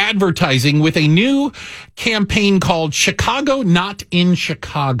through advertising with a new campaign called Chicago Not in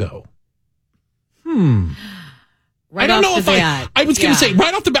Chicago. I don't know if I was going to say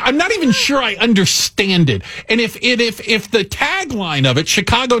right off the bat, I'm not even sure I understand it. And if the tagline of it,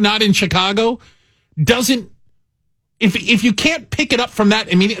 Chicago Not in Chicago, doesn't, if you can't pick it up from that,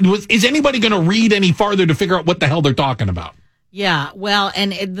 is anybody going to read any farther to figure out what the hell they're talking about? Yeah, well,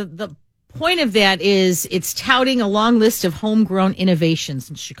 and the point of that is it's touting a long list of homegrown innovations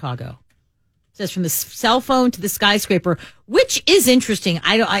in Chicago. It says from the cell phone to the skyscraper, which is interesting.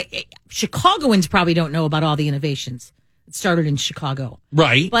 Chicagoans probably don't know about all the innovations that started in Chicago.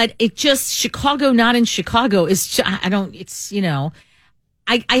 Right. But Chicago Not in Chicago is, I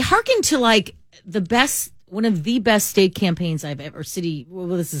hearken to one of the best state campaigns I've ever, this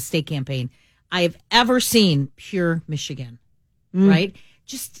is a state campaign, I have ever seen, Pure Michigan. Right?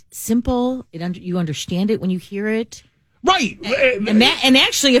 Just simple. You understand it when you hear it, right? And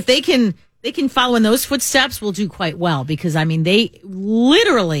actually, if they can follow in those footsteps, we'll do quite well because they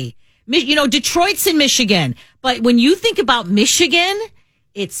literally, Detroit's in Michigan, but when you think about Michigan,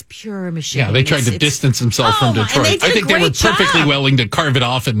 it's pure Michigan. Yeah, they tried to distance themselves from Detroit. I think they were perfectly willing to carve it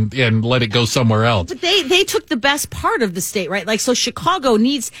off and let it go somewhere else. But they took the best part of the state, right? So Chicago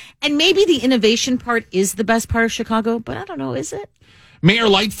needs, and maybe the innovation part is the best part of Chicago, but I don't know, is it? Mayor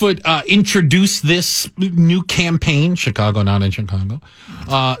Lightfoot introduced this new campaign, Chicago Not in Chicago,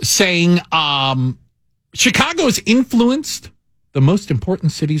 saying Chicago has influenced the most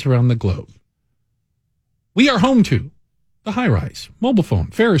important cities around the globe. We are home to the high-rise, mobile phone,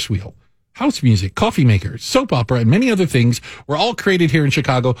 Ferris wheel, house music, coffee makers, soap opera, and many other things were all created here in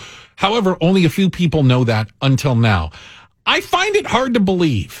Chicago. However, only a few people know that until now. I find it hard to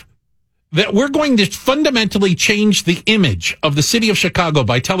believe that we're going to fundamentally change the image of the city of Chicago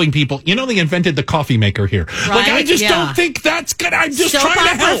by telling people, you know, they invented the coffee maker here. Right? Like, I just don't think that's good. I'm just soap trying to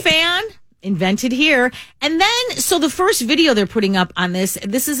opera help. Fan? Invented here. And then, so the first video they're putting up on this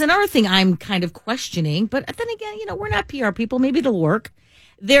is another thing I'm kind of questioning, but then again, you know, we're not PR people. Maybe it'll work.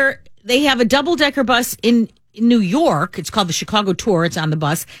 They have a double-decker bus in New York. It's called the Chicago Tour. It's on the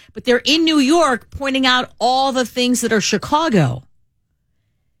bus, but they're in New York pointing out all the things that are Chicago.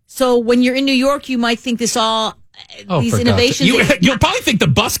 So when you're in New York, you might think these innovations. You'll probably think the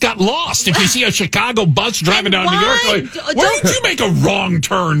bus got lost if you see a Chicago bus driving down New York. Like, where did you make a wrong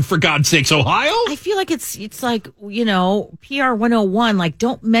turn, for God's sakes, Ohio? I feel like it's like, you know, PR 101, like,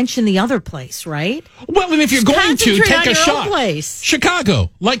 don't mention the other place, right? Well, and if you're going to take a shot, place.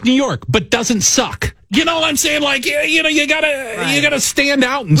 Chicago, like New York, but doesn't suck. You know what I'm saying? Like, you know, you gotta stand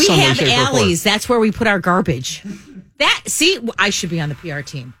out in some way, shape, or form. We have alleys. That's where we put our garbage. I should be on the PR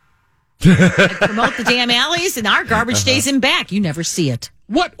team. I promote the damn alleys, and our garbage stays in back. You never see it.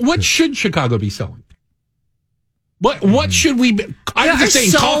 What should Chicago be selling? What should we be? I'm just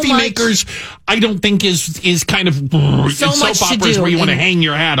saying, coffee makers, I don't think is kind of soap operas where you want to hang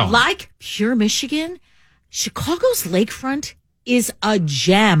your hat on. Like pure Michigan, Chicago's lakefront is a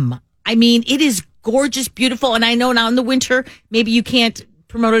gem. I mean, it is gorgeous, beautiful, and I know now in the winter, maybe you can't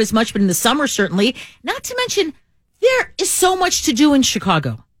promote it as much, but in the summer, certainly. Not to mention, there is so much to do in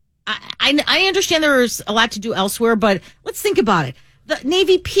Chicago. I understand there's a lot to do elsewhere, but let's think about it. The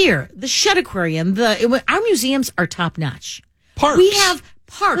Navy Pier, the Shed Aquarium, our museums are top notch. Parks. We have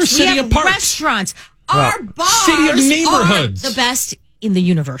parks. We have restaurants. Our bars city of neighborhoods. Are the best in the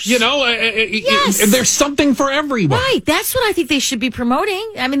universe. You know, yes. There's something for everyone. Right. That's what I think they should be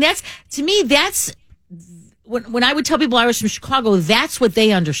promoting. I mean, to me, when I would tell people I was from Chicago, that's what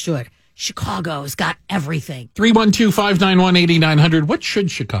they understood. Chicago's got everything. 312-591-8900. What should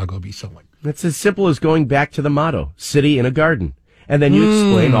Chicago be selling? It's as simple as going back to the motto, city in a garden. And then you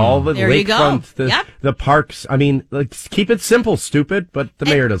explain all the lakefront, the parks. I mean, keep it simple, stupid, but the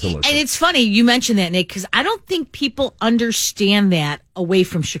mayor doesn't listen. And it's funny you mentioned that, Nick, because I don't think people understand that away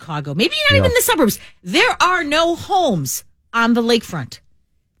from Chicago. Maybe not even in the suburbs. There are no homes on the lakefront.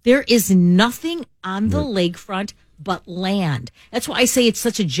 There is nothing on the lakefront but land. That's why I say it's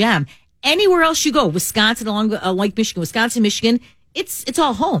such a gem. Anywhere else you go, Wisconsin, along Lake Michigan, Wisconsin, Michigan, it's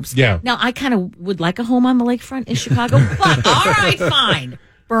all homes. Yeah. Now, I kind of would like a home on the lakefront in Chicago, but all right, fine.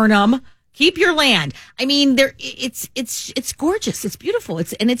 Burnham, keep your land. I mean, it's gorgeous. It's beautiful.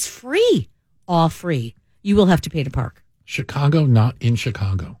 It's free. All free. You will have to pay to park. Chicago, not in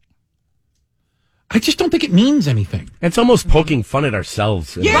Chicago. I just don't think it means anything. It's almost poking fun at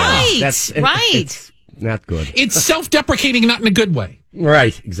ourselves. Yeah. Right. It's not good. It's self-deprecating, not in a good way.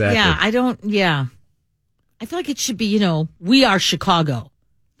 Right, exactly. Yeah, I feel like it should be, you know, we are Chicago.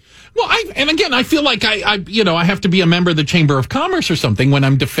 Well, I feel like I have to be a member of the Chamber of Commerce or something when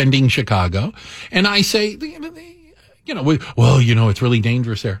I'm defending Chicago. And I say, you know, well, you know, it's really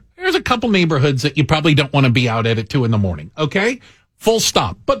dangerous there. There's a couple neighborhoods that you probably don't want to be out at 2 a.m. Okay? Full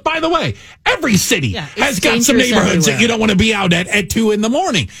stop. But by the way, every city has got some neighborhoods that you don't want to be out at 2 a.m.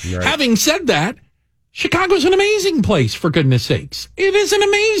 Right. Having said that, Chicago's an amazing place, for goodness sakes. It is an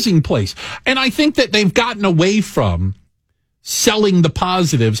amazing place. And I think that they've gotten away from selling the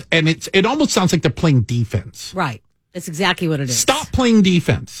positives, and it almost sounds like they're playing defense. Right. That's exactly what it is. Stop playing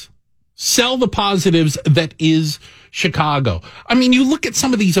defense. Sell the positives that is Chicago. I mean, you look at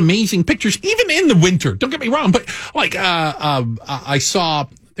some of these amazing pictures, even in the winter. Don't get me wrong, but like I saw...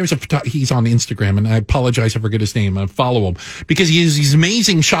 he's on Instagram, and I apologize if I forget his name. I follow him because he has these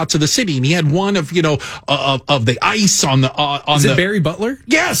amazing shots of the city, and he had one of of the ice on the Is it Barry Butler?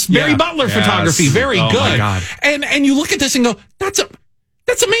 Yes, Barry Butler photography, very good. My God. And you look at this and go, that's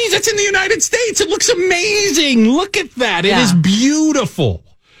amazing. That's in the United States. It looks amazing. Look at that. It is beautiful.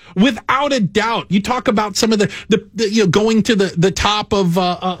 Without a doubt. You talk about some of the going to the top of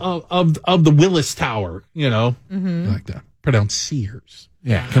the Willis Tower, like that. Pronounced Sears.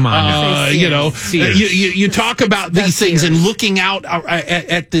 Yeah, come on. You talk about these things and looking out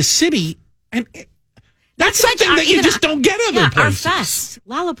at this city, and that's something that you just don't get other places. Our fest,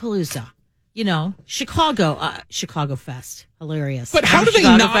 Lollapalooza, Chicago Fest, hilarious. But how do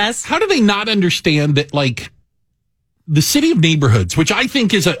they not understand that? Like, the city of neighborhoods, which I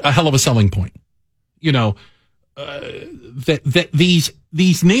think is a hell of a selling point. You know, that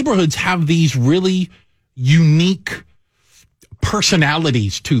these neighborhoods have these really unique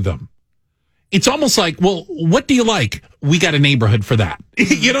personalities to them. It's almost like, well, what do you like? We got a neighborhood for that.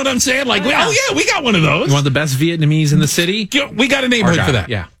 You know what I'm saying? Like, we got one of those. You want the best Vietnamese in the city? We got a neighborhood for that.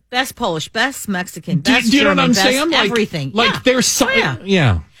 Yeah. Best Polish, best Mexican, best do you know German, what I'm saying? Best everything. Like there's something.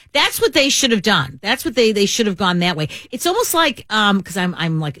 Yeah. That's what they should have done. That's what they should have gone that way. It's almost like because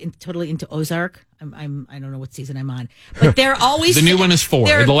I'm like totally into Ozark. I don't know what season I'm on, but they're always the new one is 4,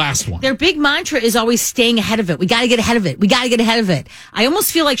 or the last one. Their big mantra is always staying ahead of it. We got to get ahead of it. We got to get ahead of it. I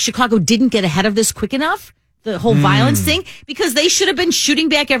almost feel like Chicago didn't get ahead of this quick enough. The whole violence thing, because they should have been shooting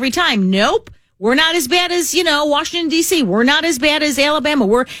back every time. Nope. We're not as bad as, Washington, D.C. We're not as bad as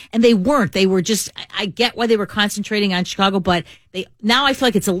Alabama. And they weren't. They were just, I get why they were concentrating on Chicago, but now I feel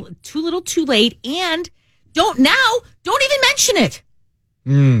like it's too little too late. And don't even mention it.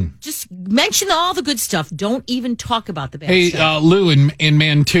 Just mention all the good stuff. Don't even talk about the bad stuff. Hey, Lou in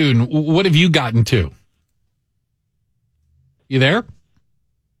Mantoon, what have you gotten to? You there?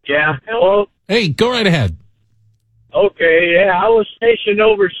 Yeah. Hello? Hey, go right ahead. Okay, yeah, I was stationed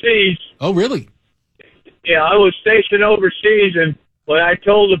overseas. Oh, really? Yeah, I was stationed overseas, and when I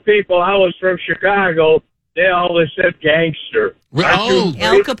told the people I was from Chicago, they always said gangster. Oh,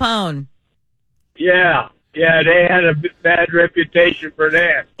 Al Capone. Yeah, they had a bad reputation for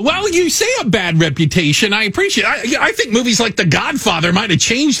that. Well, you say a bad reputation. I appreciate it. I think movies like The Godfather might have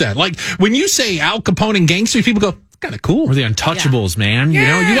changed that. Like, when you say Al Capone and gangster, people go, kind of cool. Or the Untouchables, man. You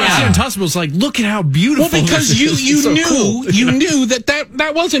want to see Untouchables, like, look at how beautiful. Well, because you knew cool. you knew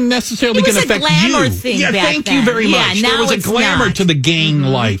that wasn't necessarily going to affect you. Thing yeah, back thank then. you very much. Now there was a glamour to the gang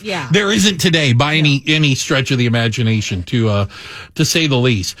life. Yeah. There isn't today by any stretch of the imagination, to say the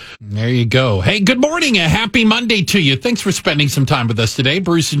least. There you go. Hey, good morning. A happy Monday to you. Thanks for spending some time with us today.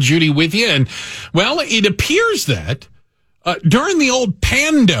 Bruce and Judy with you. And, well, it appears that during the old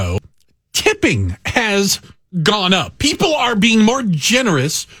Pando, tipping has gone up. People are being more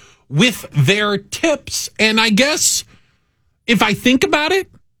generous with their tips. And I guess if I think about it,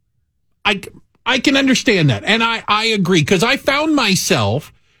 I can understand that. And I agree, because I found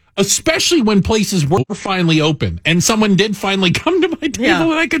myself, especially when places were finally open and someone did finally come to my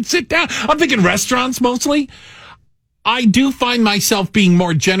table and I could sit down. I'm thinking restaurants mostly. I do find myself being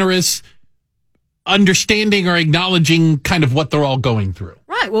more generous, understanding or acknowledging kind of what they're all going through.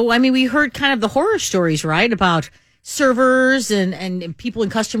 Right. Well, I mean, we heard kind of the horror stories, right, about servers and people in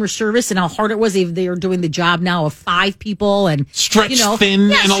customer service and how hard it was. They are doing the job now of 5 people and stretched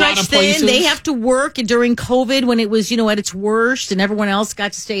thin in a lot of places. They have to work during COVID when it was, at its worst, and everyone else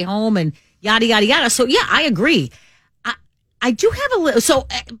got to stay home and yada, yada, yada. So, yeah, I agree. I do have a little. So,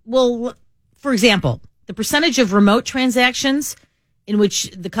 well, for example, the percentage of remote transactions in which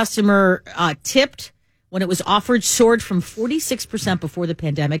the customer tipped when it was offered soared from 46% before the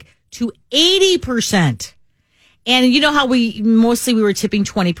pandemic to 80%. And you know how we were tipping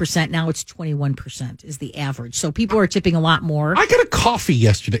 20%. Now it's 21% is the average. So people are tipping a lot more. I got a coffee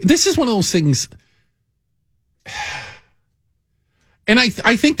yesterday. This is one of those things. And I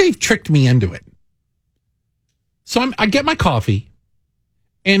think they've tricked me into it. So I get my coffee,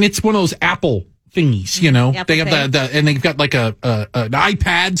 and it's one of those Apple thingies, Apple they have and they've got like an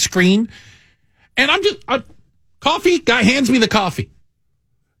iPad screen, and I'm just coffee guy hands me the coffee.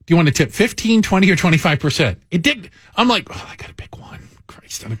 Do you want to tip 15, 20, or 25%? It did. I'm like, I got to pick one.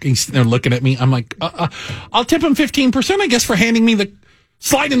 Christ, they're looking at me. I'm like, I'll tip him 15%, I guess, for handing me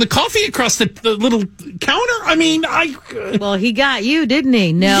sliding the coffee across the little counter. I mean, well, he got you, didn't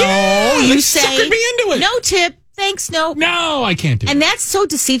he? No, you suckered me into it. No tip. Thanks, no. No, I can't do it. And that's so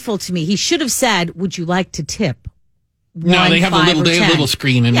deceitful to me. He should have said, would you like to tip? No, they have a little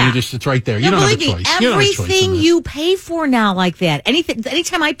screen, and it's right there. You don't have a choice. Everything you pay for now like that.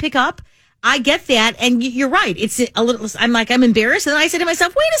 Anytime I pick up, I get that. And you're right. It's a little, I'm embarrassed. And then I said to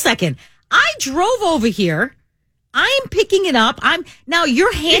myself, wait a second. I drove over here. I'm picking it up. Now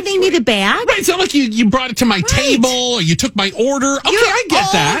you're handing me the bag. Right. It's not like you brought it to my table or you took my order. Okay, I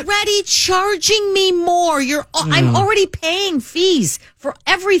get that. You're already charging me more. I'm already paying fees for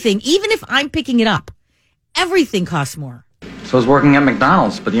everything, even if I'm picking it up. Everything costs more. So is working at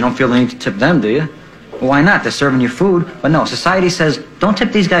McDonald's, but you don't feel the need to tip them, do you? Well, why not? They're serving you food. But no, society says, don't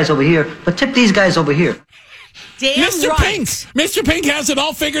tip these guys over here, but tip these guys over here. Damn Mr. right. Mr. Pink has it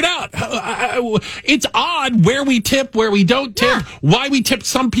all figured out. It's odd where we tip, where we don't tip, why we tip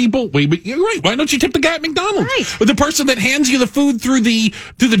some people. You're right. Why don't you tip the guy at McDonald's? Right. Or the person that hands you the food through the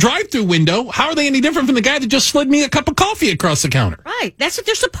drive-through window. How are they any different from the guy that just slid me a cup of coffee across the counter? Right. That's what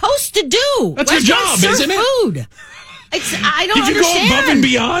they're supposed to do. That's their job, isn't it? Food. I don't Did you understand. go above and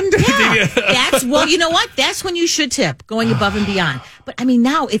beyond? Yeah. Well, you know what? That's when you should tip, going above and beyond. But I mean,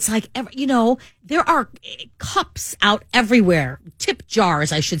 now it's like, there are cups out everywhere, tip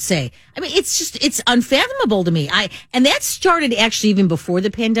jars, I should say. I mean, it's unfathomable to me. And that started actually even before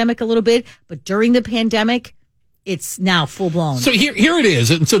the pandemic a little bit, but during the pandemic, it's now full blown. So here it is.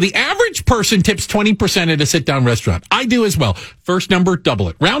 And so the average person tips 20% at a sit down restaurant. I do as well. First number, double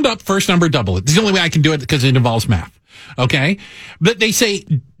it. Round up, first number, double it. This is the only way I can do it because it involves math. Okay. But they say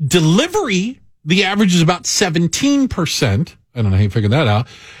delivery, the average is about 17%. I don't know how you figure that out.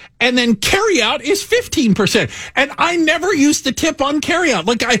 And then carry out is 15%. And I never used to tip on carry out.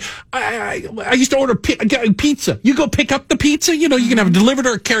 Like I used to order pizza. You go pick up the pizza, you can have it delivered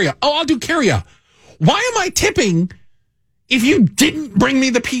or carry out. Oh, I'll do carry out. Why am I tipping if you didn't bring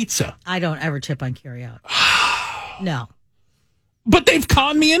me the pizza? I don't ever tip on carry out. No. But they've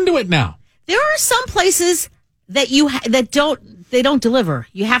conned me into it now. There are some places that they don't deliver.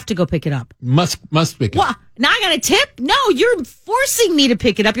 You have to go pick it up. Must pick it up. Now I got a tip? No, you're forcing me to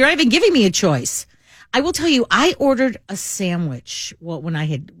pick it up. You're not even giving me a choice. I will tell you, I ordered a sandwich while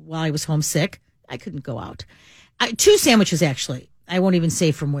I was homesick. I couldn't go out. 2 sandwiches, actually. I won't even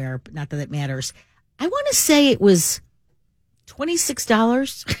say from where, but not that it matters. I want to say it was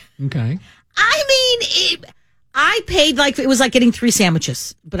 $26. Okay. I mean, I paid it was like getting 3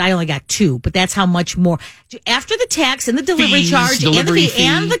 sandwiches, but I only got 2. But that's how much more after the tax and the delivery charge delivery and the fee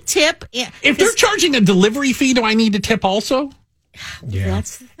and the tip. If they're charging a delivery fee, do I need to tip also? Yeah.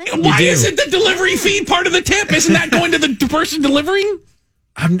 That's the thing. Why isn't the delivery fee part of the tip? Isn't that going to the person delivering?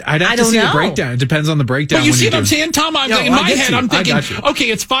 I'd have to see the breakdown. It depends on the breakdown. But you see what I'm saying, Tom? In my head, I'm thinking, okay,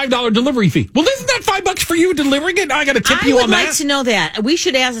 it's $5 delivery fee. Well, isn't that $5 for you delivering it? I got to tip you on that. I would like to know that. We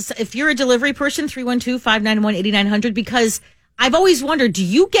should ask if you're a delivery person, 312-591-8900, because I've always wondered, do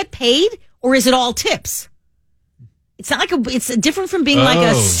you get paid or is it all tips? It's not like it's different from being like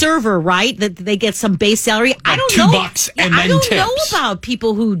a server, right? That they get some base salary. I don't know. $2 and then I don't tips. know about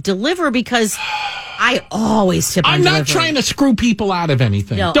people who deliver because I always tip on I'm not delivery. trying to screw people out of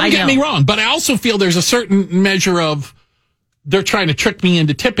anything. No, Don't get me wrong, but I also feel there's a certain measure of they're trying to trick me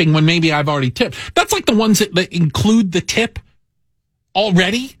into tipping when maybe I've already tipped. That's like the ones that include the tip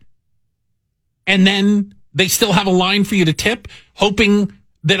already, and then they still have a line for you to tip, hoping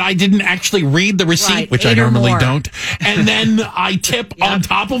that I didn't actually read the receipt, which I normally don't, and then I tip on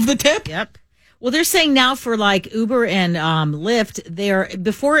top of the tip. Yep. Well, they're saying now for like Uber and Lyft,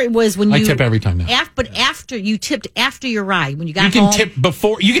 before it was when you I tip every time now. But after you tipped after your ride when you got home, home, tip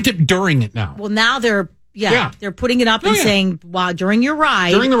before. You can tip during it now. Well, now they're putting it up and saying, "Wow, during your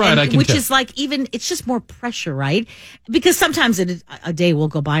ride, during the ride, I can which tip." is like it's just more pressure, right? Because sometimes a day will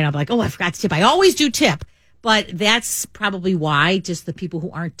go by and I'm like, "Oh, I forgot to tip." I always do tip. But that's probably why, just the people who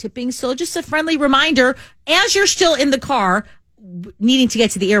aren't tipping. So just a friendly reminder, as you're still in the car, needing to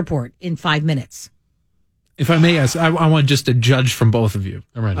get to the airport in 5 minutes. If I may ask, I want just a judge from both of you.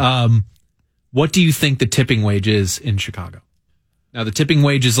 All right. What do you think the tipping wage is in Chicago? Now, the tipping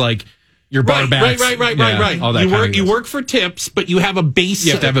wage is like your bar backs. Right. All that you work for tips, but you have a base.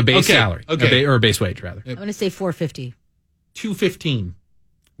 You have to have a base salary. Okay. Or a base wage, rather. I'm going to say $4.50. $2.15.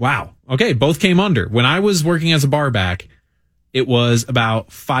 Wow. Okay, both came under. When I was working as a bar back, it was about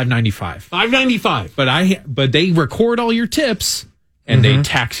 $5.95. $5.95. But they record all your tips and they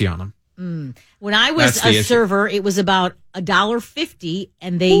tax you on them. When I was a server, it was about $1.50,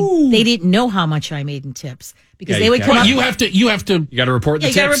 and they didn't know how much I made in tips because they would come up. You have to. You got to report the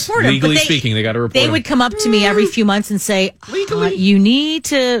tips. You got to report them. Legally speaking, they got to report. They would come up to me every few months and say, "You need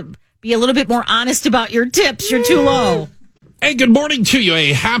to be a little bit more honest about your tips. You're too low." Hey, good morning to you.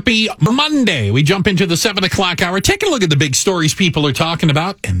 A happy Monday. We jump into the 7 o'clock hour. Take a look at the big stories people are talking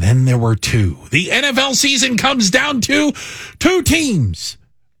about. And then there were 2. The NFL season comes down to 2 teams.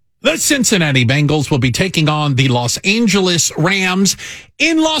 The Cincinnati Bengals will be taking on the Los Angeles Rams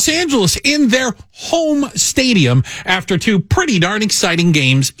in Los Angeles in their home stadium after 2 pretty darn exciting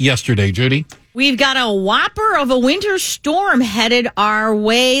games yesterday, Judy. We've got a whopper of a winter storm headed our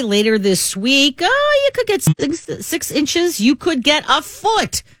way later this week. Oh, you could get 6 inches. You could get a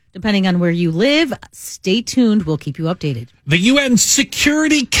foot, depending on where you live. Stay tuned. We'll keep you updated. The UN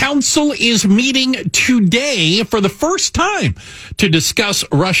Security Council is meeting today for the first time to discuss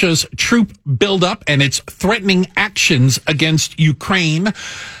Russia's troop buildup and its threatening actions against Ukraine.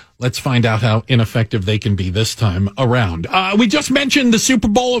 Let's find out how ineffective they can be this time around. We just mentioned the Super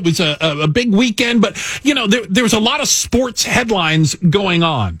Bowl. It was a big weekend, but, there was a lot of sports headlines going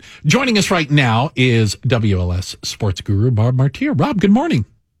on. Joining us right now is WLS sports guru Bob Mariter. Rob, good morning.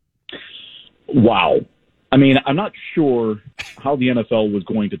 Wow. I mean, I'm not sure how the NFL was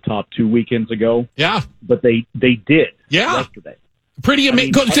going to top 2 weekends ago. Yeah. But they did yesterday. Pretty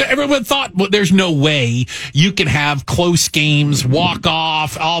amazing. Everyone thought, well, there's no way you can have close games, walk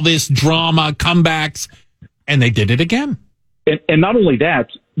off, all this drama, comebacks, and they did it again. And not only that,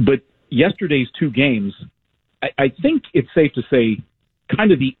 but yesterday's 2 games, I think it's safe to say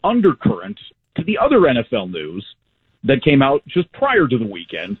kind of the undercurrent to the other NFL news that came out just prior to the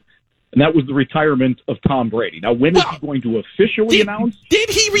weekend, and that was the retirement of Tom Brady. Now, when is he going to officially announce? Did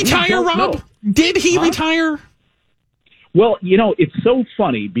he retire, Rob? Did he retire? Well, it's so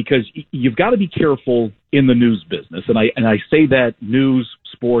funny because you've got to be careful in the news business. And I say that news,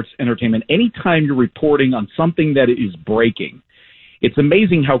 sports, entertainment, anytime you're reporting on something that is breaking, it's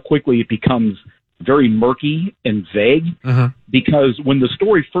amazing how quickly it becomes very murky and vague. Because when the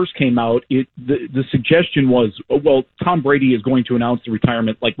story first came out, the suggestion was, well, Tom Brady is going to announce the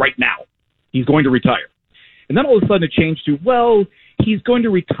retirement like right now. He's going to retire. And then all of a sudden it changed to, well, he's going to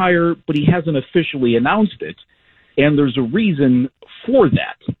retire, but he hasn't officially announced it. And there's a reason for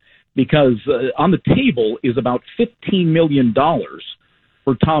that, because on the table is about $15 million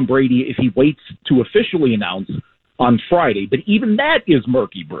for Tom Brady if he waits to officially announce on Friday. But even that is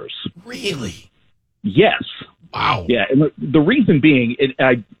murky, Bruce. Really? Yes. Wow. Yeah, and the reason being,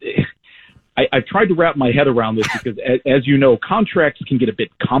 I've tried to wrap my head around this because, as you know, contracts can get a bit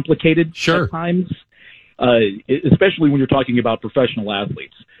complicated at times, especially when you're talking about professional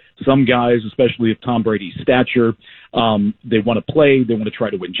athletes. Some guys, especially of Tom Brady's stature, they want to play, they want to try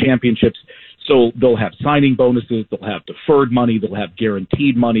to win championships. So they'll have signing bonuses, they'll have deferred money, they'll have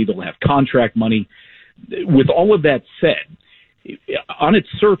guaranteed money, they'll have contract money. With all of that said, on its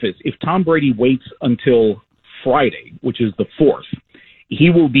surface, if Tom Brady waits until Friday, which is the 4th,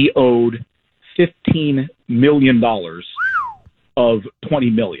 he will be owed $15 million of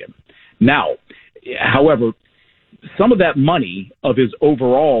 $20 million. Now, however, some of that money of his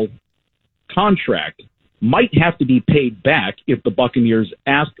overall contract might have to be paid back if the Buccaneers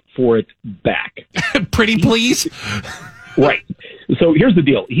ask for it back. Pretty please? Right. So here's the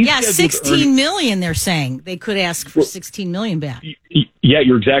deal. $16 million, they're saying. They could ask for $16 million back. Yeah,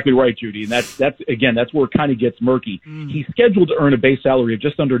 you're exactly right, Judy. And that's where it kind of gets murky. He's scheduled to earn a base salary of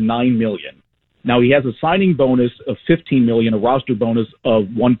just under $9 million. Now, he has a signing bonus of $15 million, a roster bonus of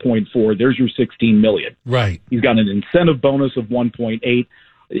 $1.4. There's your $16 million. Right. He's got an incentive bonus of $1.8.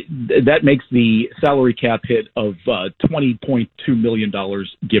 That makes the salary cap hit of $20.2 million,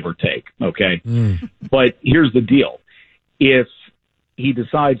 give or take. Okay. But here's the deal. If he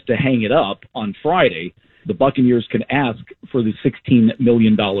decides to hang it up on Friday, the Buccaneers can ask for the $16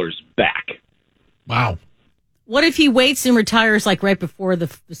 million back. Wow. What if he waits and retires like right before the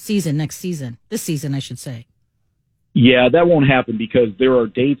season, next season? This season, I should say. Yeah, that won't happen because there are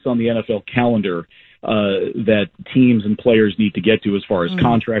dates on the NFL calendar that teams and players need to get to as far as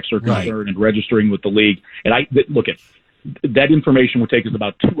contracts are concerned and registering with the league. And look at that information would take us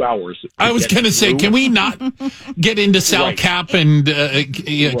about 2 hours. I was going to say, can we not get into sal cap and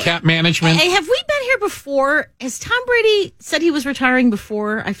cap management? Hey, have we been here before? Has Tom Brady said he was retiring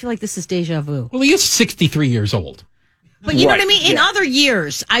before? I feel like this is deja vu. Well, he is 63 years old. But you know what I mean? In other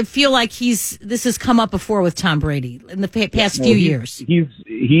years, I feel like this has come up before with Tom Brady in the past few years.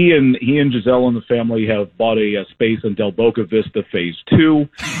 He and Giselle and the family have bought a space in Del Boca Vista Phase 2.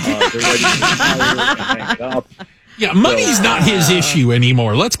 They're ready to retire and hang it up. Yeah, money's not his issue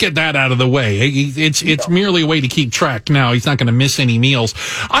anymore. Let's get that out of the way. It's merely a way to keep track now. He's not going to miss any meals.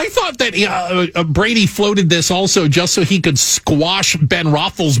 I thought that Brady floated this also just so he could squash Ben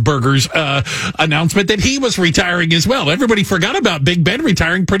Roethlisberger's announcement that he was retiring as well. Everybody forgot about Big Ben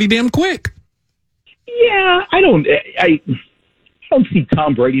retiring pretty damn quick. Yeah, I don't see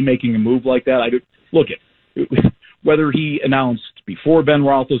Tom Brady making a move like that. Whether he announced before Ben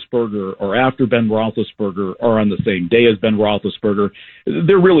Roethlisberger or after Ben Roethlisberger or on the same day as Ben Roethlisberger,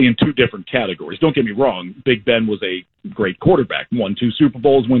 they're really in 2 different categories. Don't get me wrong. Big Ben was a great quarterback, won 2 Super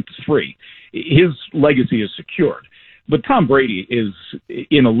Bowls, went to 3. His legacy is secured. But Tom Brady is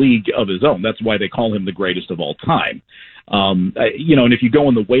in a league of his own. That's why they call him the greatest of all time. And if you go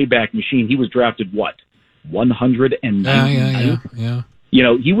in the Wayback Machine, he was drafted, 109? Yeah.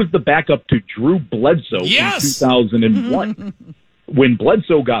 He was the backup to Drew Bledsoe in 2001. When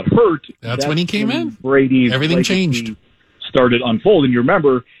Bledsoe got hurt, that's when he came in. Brady's everything changed. Started unfolding. You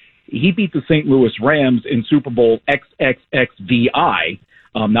remember, he beat the St. Louis Rams in Super Bowl XXXVI.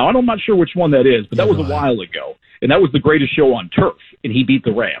 Now, I'm not sure which one that is, but that was a while ago. And that was the greatest show on turf, and he beat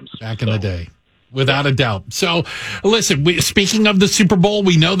the Rams. Back in the day. Without a doubt. So, listen, speaking of the Super Bowl,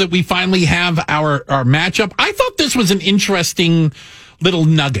 we know that we finally have our matchup. I thought this was an interesting little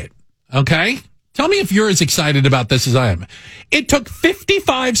nugget. Okay? Tell me if you're as excited about this as I am. It took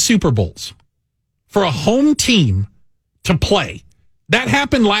 55 Super Bowls for a home team to play. That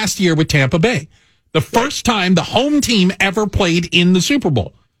happened last year with Tampa Bay. The first time the home team ever played in the Super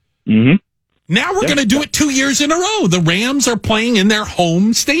Bowl. Mm-hmm. Now we're going to do it 2 years in a row. The Rams are playing in their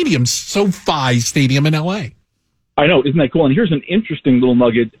home stadium, SoFi Stadium in L.A. I know. Isn't that cool? And here's an interesting little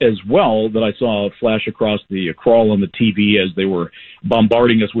nugget as well that I saw flash across the crawl on the TV as they were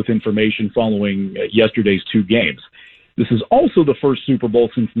bombarding us with information following yesterday's 2 games. This is also the first Super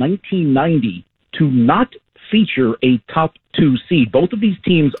Bowl since 1990 to not feature a top 2 seed. Both of these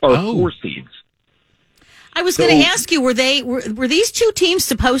teams are 4 seeds. I was going to ask you, were these 2 teams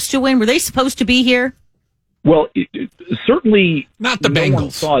supposed to win? Were they supposed to be here? Well, certainly not the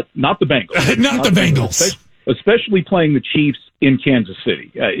Bengals. Not the Bengals. Not the Bengals. Especially playing the Chiefs in Kansas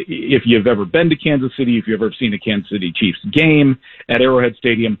City. If you've ever been to Kansas City, if you've ever seen a Kansas City Chiefs game at Arrowhead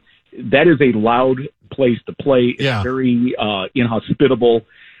Stadium, that is a loud place to play. It's very inhospitable.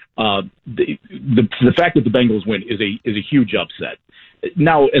 The fact that the Bengals win is a huge upset.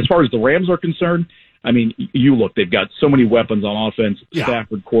 Now, as far as the Rams are concerned, I mean, you look, they've got so many weapons on offense.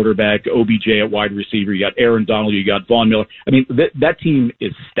 Stafford quarterback, OBJ at wide receiver. You got Aaron Donald. You got Von Miller. I mean, that team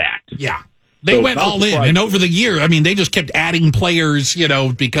is stacked. Yeah. They went all in, and over the year, I mean, they just kept adding players,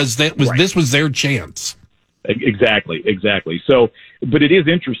 because this was their chance. Exactly. So, but it is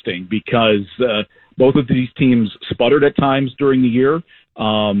interesting because both of these teams sputtered at times during the year.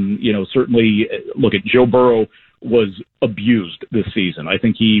 Certainly, look at Joe Burrow was abused this season. I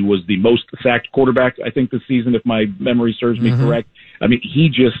think he was the most sacked quarterback, this season, if my memory serves me correct. I mean, he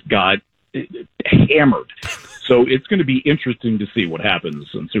just got hammered. So it's going to be interesting to see what happens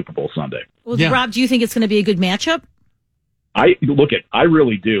on Super Bowl Sunday. Well, Rob, do you think it's going to be a good matchup? I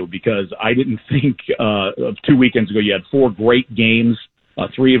really do, because I didn't think of 2 weekends ago you had 4 great games.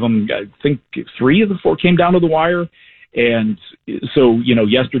 3 of them, I think 3 of the 4 came down to the wire. And so,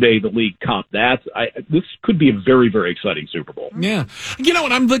 yesterday the league copped that. This could be a very, very exciting Super Bowl. Yeah.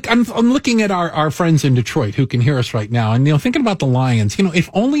 And I'm looking at our friends in Detroit who can hear us right now. And, thinking about the Lions, if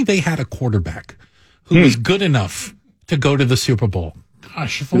only they had a quarterback who was good enough to go to the Super Bowl.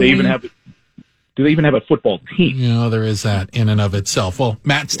 Gosh. Do they even have a football team? There is that in and of itself. Well,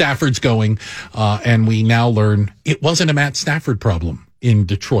 Matt Stafford's going, and we now learn it wasn't a Matt Stafford problem in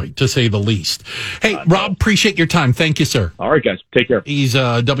Detroit, to say the least. Hey, Rob, appreciate your time. Thank you, sir. All right, guys. Take care. He's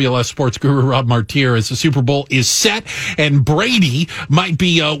WLS sports guru, Rob Mariter, as the Super Bowl is set, and Brady might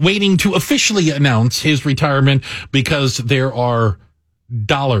be waiting to officially announce his retirement because there are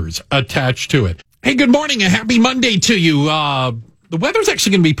dollars attached to it. Hey, good morning. A happy Monday to you. The weather's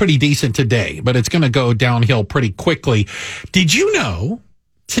actually going to be pretty decent today, but it's going to go downhill pretty quickly. Did you know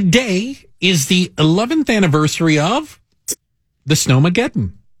today is the 11th anniversary of the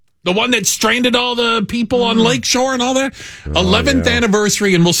Snowmageddon? The one that stranded all the people on Lakeshore and all that. 11th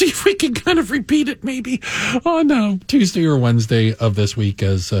anniversary, and we'll see if we can kind of repeat it maybe Tuesday or Wednesday of this week,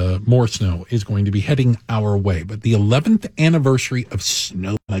 as more snow is going to be heading our way. But the 11th anniversary of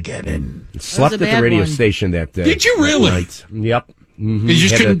Snowmageddon. Slept at the radio station that day. Did you really? Night. Yep. Mm-hmm. You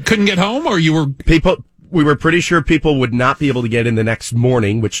just couldn't get home, or you were... We were pretty sure people would not be able to get in the next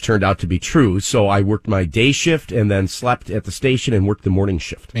morning, which turned out to be true. So I worked my day shift and then slept at the station and worked the morning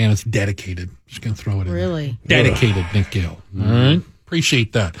shift. Man, it's dedicated. Just going to throw it in. Really? Dedicated, Nick Gill. All right.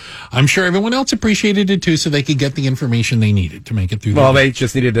 Appreciate that. I'm sure everyone else appreciated it too, so they could get the information they needed to make it through. Well, they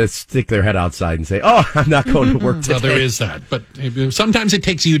just needed to stick their head outside and say, I'm not going to work today. Well, there is that. But sometimes it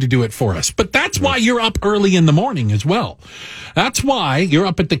takes you to do it for us. But that's why you're up early in the morning as well. That's why you're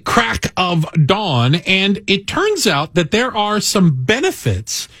up at the crack of dawn. And it turns out that there are some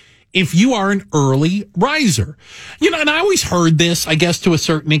benefits if you are an early riser. And I always heard this, I guess, to a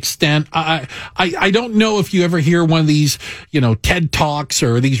certain extent. I don't know if you ever hear one of these, TED Talks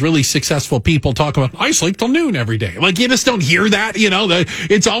or these really successful people talk about, I sleep till noon every day. Like, you just don't hear that,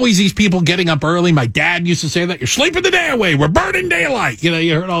 it's always these people getting up early. My dad used to say that, you're sleeping the day away. We're burning daylight. You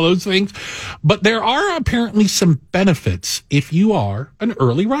heard all those things. But there are apparently some benefits if you are an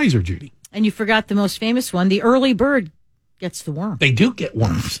early riser, Judy. And you forgot the most famous one, the early bird gets the worm. They do get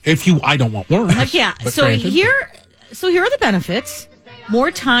worms. I don't want worms. So here are the benefits.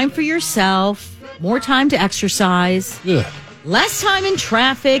 More time for yourself, more time to exercise, less time in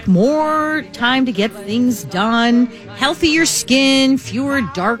traffic, more time to get things done, healthier skin, fewer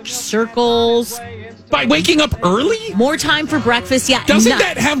dark circles. By waking up early? More time for breakfast, Doesn't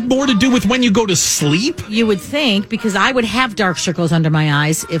that have more to do with when you go to sleep? You would think, because I would have dark circles under my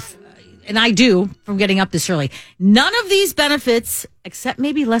eyes and I do, from getting up this early. None of these benefits, except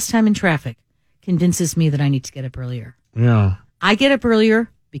maybe less time in traffic, convinces me that I need to get up earlier. Yeah. I get up earlier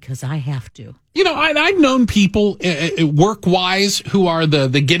because I have to. You know, I've known people work-wise who are the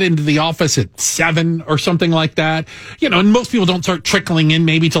get into the office at 7 or something like that. You know, and most people don't start trickling in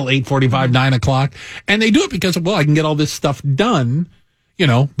maybe till 8:45, 9 o'clock. And they do it because, well, I can get all this stuff done, you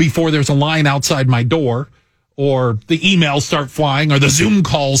know, before there's a line outside my door or the emails start flying or the Zoom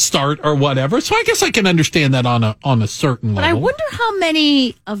calls start or whatever. So I guess I can understand that on a certain level. But I wonder how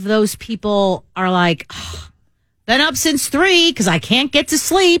many of those people are like, oh, been up since 3 because I can't get to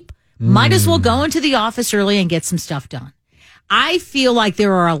sleep. Might as well go into the office early and get some stuff done. I feel like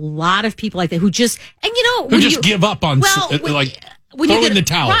there are a lot of people like that who just, and you know, who just give up on, when throw in the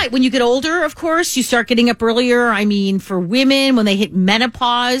towel. Right. When you get older, of course, you start getting up earlier. I mean, for women, when they hit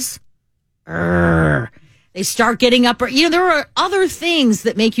menopause, they start getting up. You know, there are other things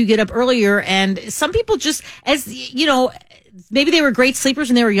that make you get up earlier. And some people just, as you know, maybe they were great sleepers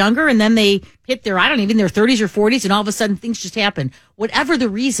when they were younger and then they hit their 30s or 40s and all of a sudden things just happen. Whatever the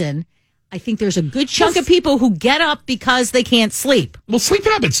reason, I think there's a good chunk of people who get up because they can't sleep. Well, sleep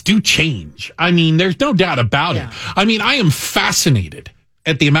habits do change. I mean, there's no doubt about it. I mean, I am fascinated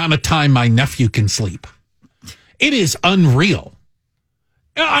at the amount of time my nephew can sleep. It is unreal.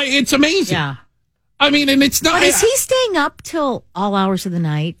 It's amazing. Yeah. I mean, and it's not. But is he staying up till all hours of the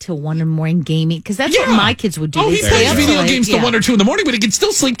night, till 1 in the morning gaming? Because that's what my kids would do. Oh, he plays video games till 1 or 2 in the morning, but he can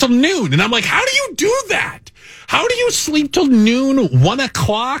still sleep till noon. And I'm like, how do you do that? How do you sleep till noon, 1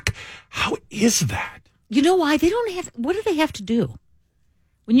 o'clock? How is that? You know why? They don't have, what do they have to do?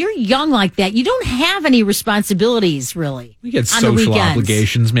 When you're young like that, you don't have any responsibilities, really. We get social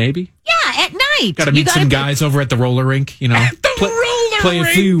obligations, maybe. Yeah, at night. Got to meet some guys over at the roller rink, you know. Play a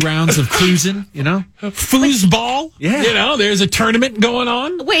few rounds of cruising, you know. Foosball. Yeah. You know, there's a tournament going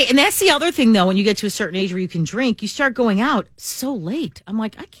on. Wait, and that's the other thing, though. When you get to a certain age where you can drink, you start going out so late. I'm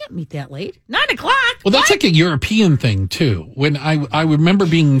like, I can't meet that late. 9 o'clock. Well, that's like a European thing, too. When I remember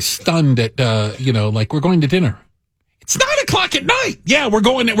being stunned at, you know, like, we're going to dinner. It's 9 o'clock at night. Yeah, we're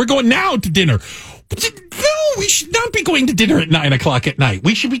going now to dinner. No, we should not be going to dinner at 9 o'clock at night.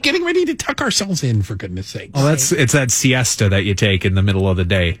 We should be getting ready to tuck ourselves in, for goodness sake. Well, it's that siesta that you take in the middle of the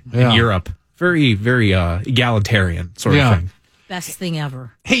day in Europe. Very, very egalitarian sort of thing. Best thing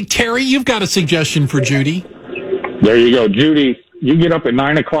ever. Hey, Terry, you've got a suggestion for Judy. There you go. Judy, you get up at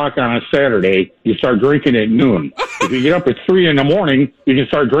 9 o'clock on a Saturday, you start drinking at noon. If you get up at 3 in the morning, you can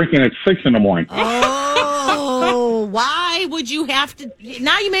start drinking at 6 in the morning. Oh, why would you have to?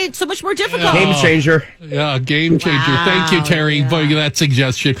 Now you made it so much more difficult. Game changer. Yeah, game changer. Wow, thank you, Terry, for that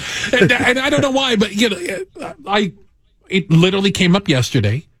suggestion. And I don't know why, but you know, it literally came up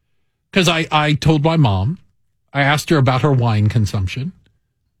yesterday because I told my mom, I asked her about her wine consumption,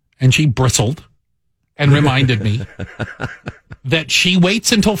 and she bristled and reminded me that she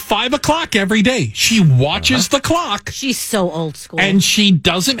waits until 5 o'clock every day. She watches the clock. She's so old school. And she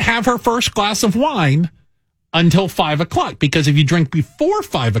doesn't have her first glass of wine until 5 o'clock, because if you drink before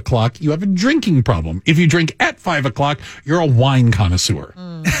 5 o'clock, you have a drinking problem. If you drink at 5 o'clock, you're a wine connoisseur.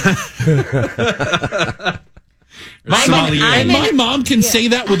 My mom can say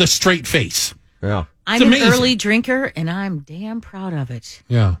that with a straight face. Yeah. I'm an early drinker, and I'm damn proud of it.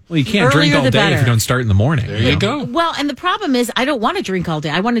 Yeah. Well, you can't drink all day if you don't start in the morning. There you go. Well, and the problem is I don't want to drink all day.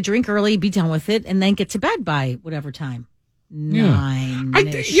 I want to drink early, be done with it, and then get to bed by whatever time. 9.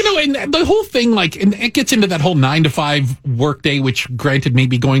 You know, and the whole thing, like, and it gets into that whole 9 to 5 workday, which granted may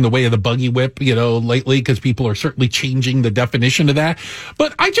be going the way of the buggy whip, you know, lately, because people are certainly changing the definition of that.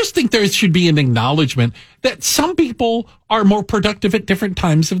 But I just think there should be an acknowledgement that some people are more productive at different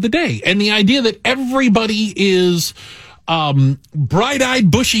times of the day. And the idea that everybody is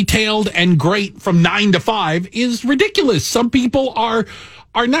bright-eyed, bushy-tailed, and great from 9 to 5 is ridiculous. Some people are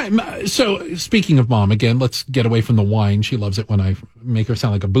not. So speaking of mom, again, let's get away from the wine. She loves it when I make her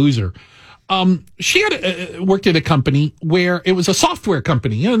sound like a boozer. She had worked at a company where it was a software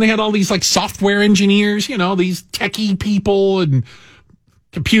company, you know, and they had all these like software engineers, you know, these techie people and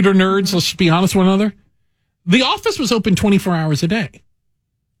computer nerds. Let's just be honest with one another. The office was open 24 hours a day.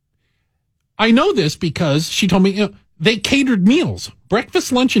 I know this because she told me, you know, they catered meals.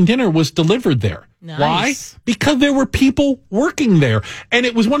 Breakfast, lunch, and dinner was delivered there. Nice. Why? Because there were people working there. And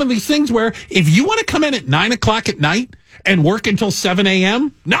it was one of these things where if you want to come in at 9 o'clock at night and work until 7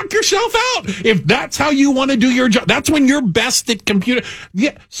 a.m., knock yourself out. If that's how you want to do your job, that's when you're best at computer.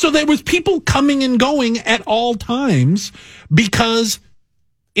 Yeah. So there was people coming and going at all times because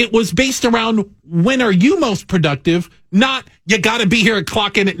it was based around when are you most productive, not you got to be here at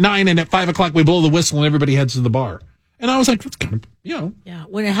clock in at 9 and at 5 o'clock we blow the whistle and everybody heads to the bar. And I was like, that's kind of, you know. Yeah,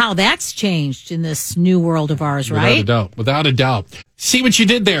 how that's changed in this new world of ours, right? Without a doubt. See what you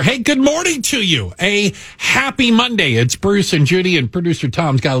did there. Hey, good morning to you. A happy Monday. It's Bruce and Judy, and producer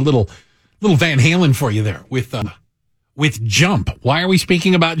Tom's got a little Van Halen for you there with jump. Why are we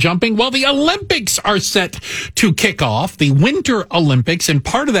speaking about jumping? Well, the Olympics are set to kick off, the Winter Olympics, and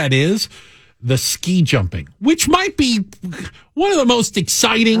part of that is the ski jumping, which might be one of the most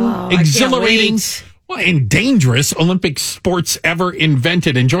exciting, exhilarating, and dangerous Olympic sports ever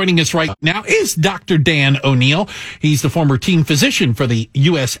invented. And joining us right now is Dr. Dan O'Neill. He's the former team physician for the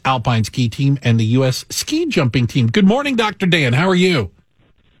U.S. Alpine Ski Team and the U.S. Ski Jumping Team. Good morning, Dr. Dan. How are you?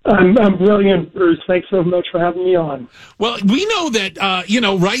 I'm brilliant, Bruce. Thanks so much for having me on. Well, we know that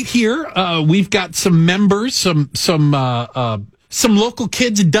right here we've got some members, some local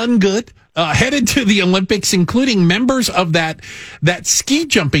kids done good. Headed to the Olympics, including members of that ski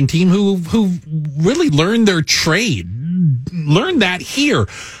jumping team who really learned their trade, learned that here.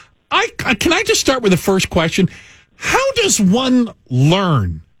 Can I just start with the first question? How does one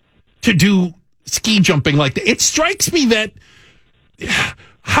learn to do ski jumping like that? It strikes me that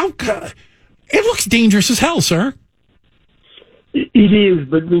it looks dangerous as hell, sir. It is,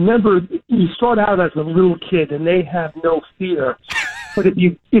 but remember, you start out as a little kid and they have no fear. But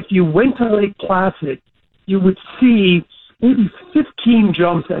if you went to Lake Placid, you would see maybe 15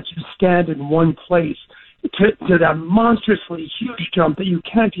 jumps as you stand in one place to that monstrously huge jump that you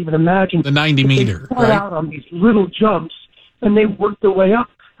can't even imagine. The 90-meter, they start out on these little jumps, and they work their way up.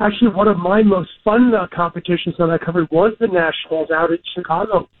 Actually, one of my most fun competitions that I covered was the Nationals out at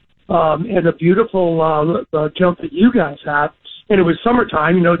Chicago, and a beautiful jump that you guys have. And it was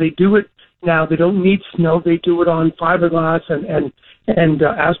summertime. They do it now. They don't need snow. They do it on fiberglass and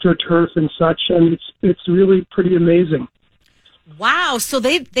AstroTurf and such, and it's really pretty amazing. Wow! So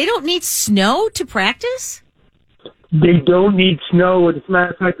they don't need snow to practice? They don't need snow. As a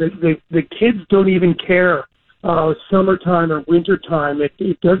matter of fact, the kids don't even care summertime or wintertime.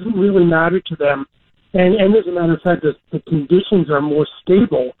 It doesn't really matter to them. And as a matter of fact, the conditions are more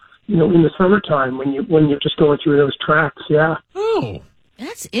stable. In the summertime when you're just going through those tracks. Yeah. Oh,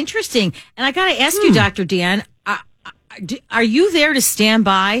 that's interesting. And I got to ask you, Dr. Dan. Are you there to stand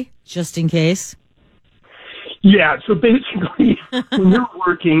by just in case? Yeah. So basically, when you're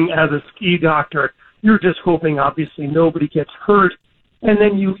working as a ski doctor, you're just hoping, obviously, nobody gets hurt, and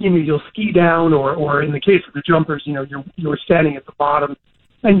then you'll ski down, or in the case of the jumpers, you're standing at the bottom,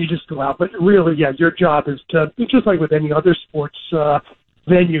 and you just go out. But really, yeah, your job is to, just like with any other sports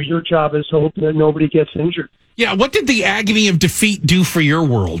venue, your job is to hope that nobody gets injured. Yeah, what did the agony of defeat do for your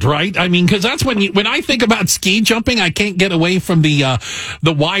world, right? I mean, because that's when I think about ski jumping, I can't get away from the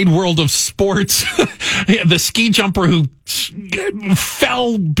wide world of sports. The ski jumper who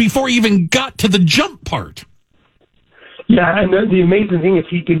fell before he even got to the jump part. Yeah, and the amazing thing is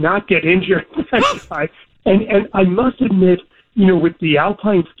he did not get injured. And I must admit, with the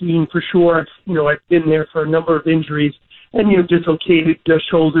alpine skiing, for sure, I've been there for a number of injuries, and dislocated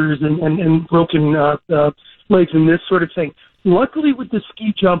shoulders and broken legs and this sort of thing. Luckily, with the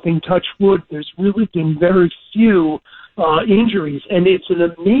ski jumping, touch wood, there's really been very few injuries, and it's an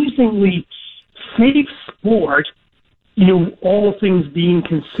amazingly safe sport. All things being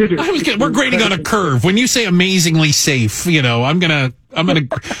considered. We're grading on a curve. When you say amazingly safe, I'm gonna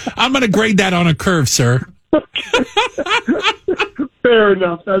grade that on a curve, sir. Fair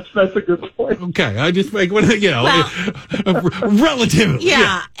enough. That's a good point. Okay, I just make relative.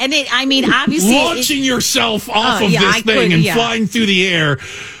 Yeah, and obviously launching yourself off of this thing and flying through the air.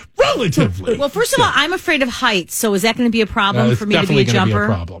 Relatively. Well, first of all, I'm afraid of heights, so is that going to be a problem for me to be a jumper?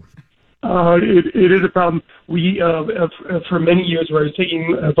 Be a problem. It is a problem. We for many years, I was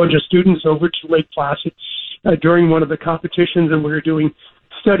taking a bunch of students over to Lake Placid during one of the competitions, and we were doing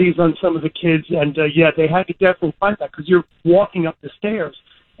studies on some of the kids, and they had to definitely fight that because you're walking up the stairs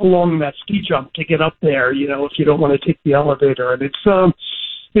along that ski jump to get up there. If you don't want to take the elevator, and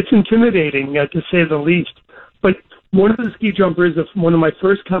it's intimidating to say the least. But one of the ski jumpers of one of my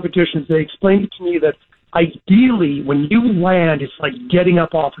first competitions, they explained it to me that ideally, when you land, it's like getting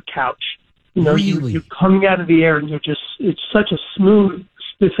up off a couch. Really? You're coming out of the air, and it's such a smooth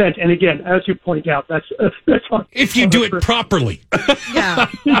descent. And again, as you point out, that's if you do it properly. Yeah.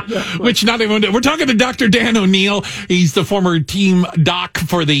 Which not everyone did. We're talking to Dr. Dan O'Neill. He's the former team doc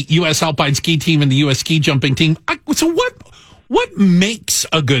for the U.S. Alpine Ski Team and the U.S. Ski Jumping Team. So what makes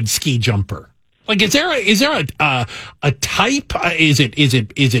a good ski jumper? Like, is there a type? Is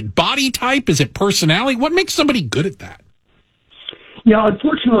it body type? Is it personality? What makes somebody good at that? Yeah,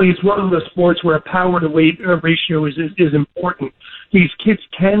 unfortunately, it's one of the sports where a power to weight ratio is important. These kids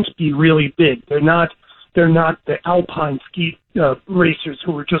tend to be really big. They're not They're not the alpine ski racers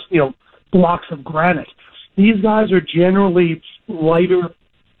who are just, blocks of granite. These guys are generally lighter,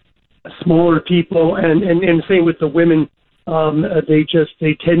 smaller people, and same with the women.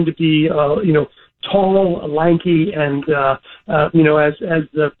 They tend to be, tall, lanky, and, as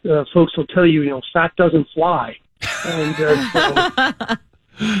the folks will tell you, fat doesn't fly. And,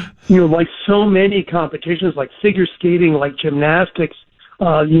 like so many competitions, like figure skating, like gymnastics,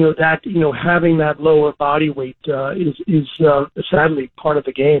 having that lower body weight is sadly part of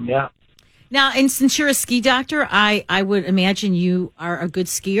the game. Yeah. Now, and since you're a ski doctor, I would imagine you are a good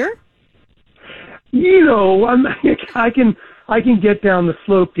skier. I can get down the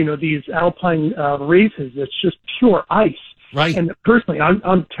slope. These alpine races. It's just pure ice. Right. And personally,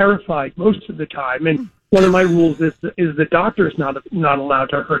 I'm terrified most of the time. And one of my rules is the doctor is not allowed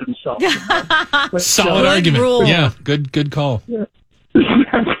to hurt himself. Solid argument. Rule. Yeah. Good call. Yeah.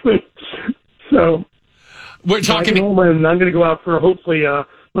 Exactly. So we're talking. I'm going to go out for hopefully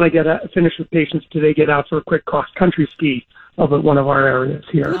when I get finished with patients today, get out for a quick cross country ski up at one of our areas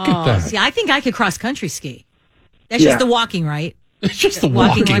here. Look at that. See, I think I could cross country ski. That's just the walking, right? It's just the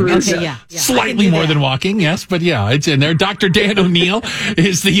walking. Okay, yeah. Slightly more than walking, yes, but yeah, it's in there. Dr. Dan O'Neill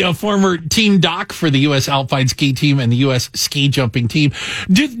is the former team doc for the U.S. Alpine Ski Team and the U.S. Ski Jumping Team.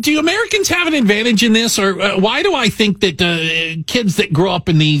 Do Americans have an advantage in this, or why do I think that kids that grow up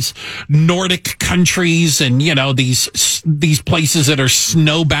in these Nordic countries and these places that are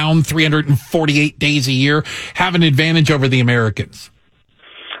snowbound 348 days a year have an advantage over the Americans?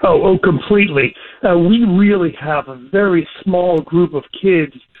 Oh, completely. We really have a very small group of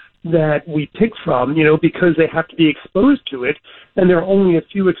kids that we pick from, because they have to be exposed to it. And there are only a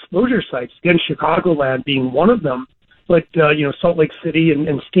few exposure sites, again, Chicagoland being one of them, but, Salt Lake City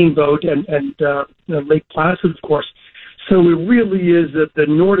and Steamboat and Lake Placid, of course. So it really is that the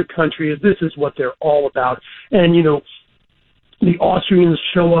Nordic countries, this is what they're all about. And, the Austrians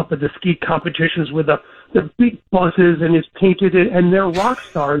show up at the ski competitions with the big buses and it's painted, and they're rock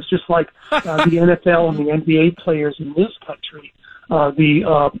stars, just like the NFL and the NBA players in this country. The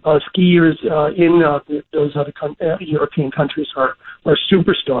skiers in those other European countries are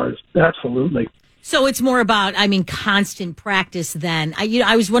superstars. Absolutely. So it's more about, constant practice then.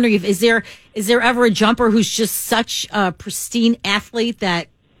 I was wondering is there ever a jumper who's just such a pristine athlete that,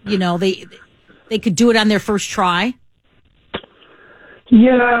 they could do it on their first try?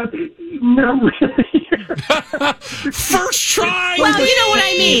 Yeah, not really. First try. Well, you know what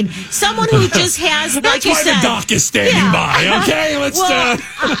I mean. Someone who just has, like That's you why said, the doc is standing by. Okay, let's.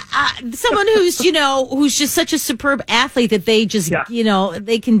 Someone who's just such a superb athlete that they just,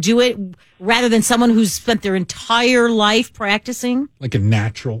 they can do it rather than someone who's spent their entire life practicing. Like a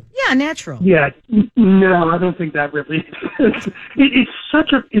natural. Yeah, natural. Yeah, no, I don't think that really. It's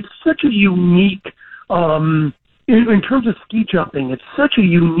such a unique. In terms of ski jumping, it's such a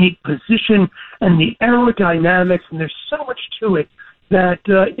unique position and the aerodynamics, and there's so much to it that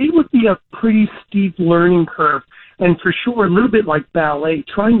it would be a pretty steep learning curve. And for sure, a little bit like ballet,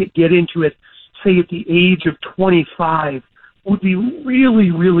 trying to get into it, say, at the age of 25 would be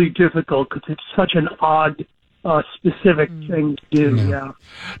really, really difficult because it's such an odd, specific thing to do. Yeah.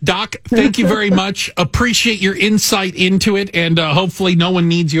 Doc, thank you very much. Appreciate your insight into it, and hopefully no one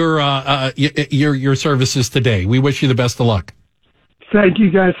needs your services today. We wish you the best of luck. Thank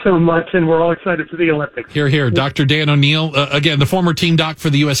you guys so much, and we're all excited for the Olympics. Here. Dr. Dan O'Neill, again, the former team doc for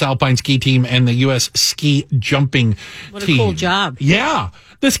the U.S. Alpine Ski Team and the U.S. Ski Jumping Team. What a cool job. Yeah.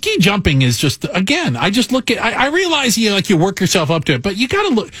 The ski jumping is just, again, I realize you work yourself up to it, but you got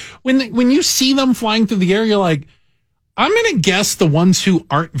to look, when you see them flying through the air, you're like, I'm going to guess the ones who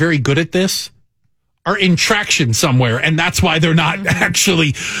aren't very good at this are in traction somewhere, and that's why they're not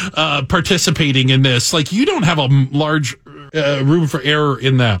actually participating in this. Like, you don't have a large room for error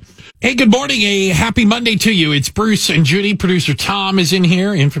in that. Hey, good morning. A happy Monday to you. It's Bruce and Judy. Producer Tom is in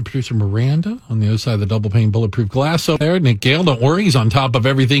here, and for producer Miranda on the other side of the double pane bulletproof glass over there. Nick Gale, don't worry, he's on top of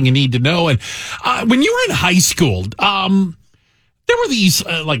everything you need to know. And when you were in high school, there were these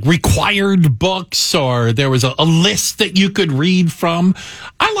required books, or there was a list that you could read from.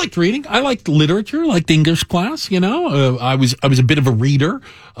 I liked reading. I liked literature, liked English class. I was a bit of a reader.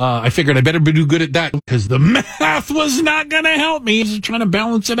 I figured I better do good at that because the math was not going to help me. Just trying to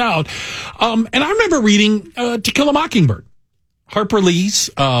balance it out. And I remember reading To Kill a Mockingbird, Harper Lee's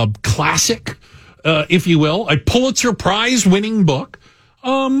classic, if you will, a Pulitzer Prize winning book,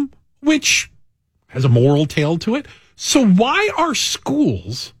 which has a moral tale to it. So why are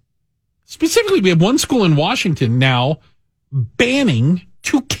schools, specifically we have one school in Washington now, banning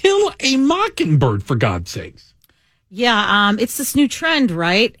To Kill a Mockingbird, for God's sakes? Yeah, it's this new trend,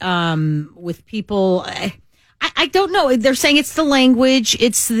 right? With people, I don't know. They're saying it's the language,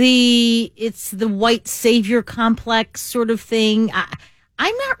 it's the white savior complex sort of thing.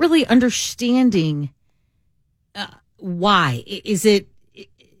 I'm not really understanding why. Is it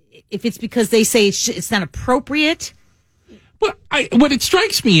if it's because they say it's not appropriate? Well, what it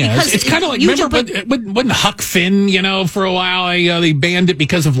strikes me as, Because it's kind of like, remember when Huck Finn, for a while, they banned it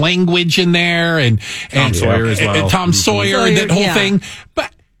because of language in there, and Tom Sawyer as well. Tom Sawyer, that whole thing.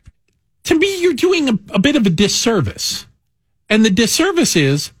 But to me, you're doing a bit of a disservice. And the disservice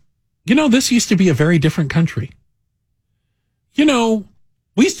is, this used to be a very different country. We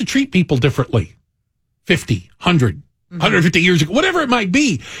used to treat people differently 50, 100, 150 years ago, whatever it might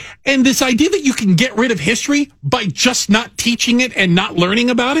be. And this idea that you can get rid of history by just not teaching it and not learning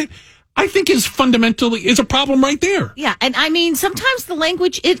about it, I think is a problem right there. Yeah, and I mean, sometimes the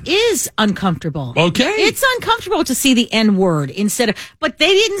language, it is uncomfortable. Okay. It's uncomfortable to see the N word but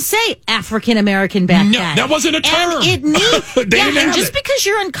they didn't say African American back then. No, that wasn't a term. And it knew, and just because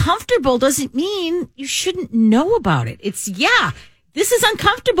you're uncomfortable doesn't mean you shouldn't know about it. This is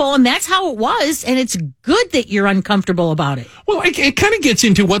uncomfortable, and that's how it was, and it's good that you're uncomfortable about it. Well, it kind of gets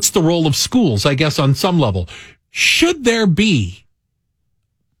into what's the role of schools, I guess, on some level. Should there be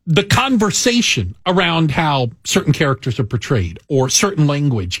the conversation around how certain characters are portrayed or certain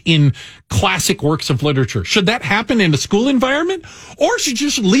language in classic works of literature? Should that happen in a school environment, or should you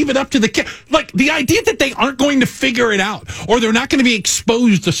just leave it up to the kid? Like the idea that they aren't going to figure it out, or they're not going to be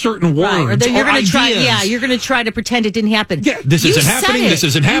exposed to certain words, you're going to try. ideas. Yeah, you're going to try to pretend it didn't happen. Yeah, this isn't happening. This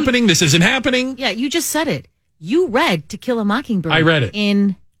isn't happening. This isn't happening. Yeah, you just said it. You read To Kill a Mockingbird. I read it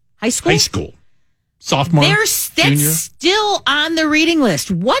in high school. High school. Sophomore, that's junior. Still on the reading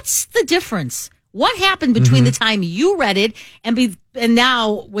list. What's the difference? What happened between the time you read it and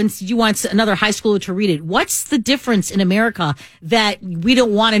now when you want another high schooler to read it? What's the difference in America that we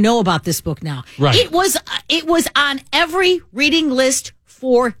don't want to know about this book now? Right. It was on every reading list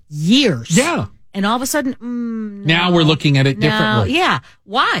for years. Yeah. And all of a sudden, now we're looking at it differently. Yeah.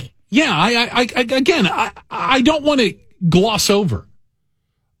 Why? Yeah. I don't want to gloss over.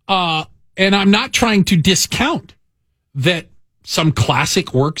 And I'm not trying to discount that some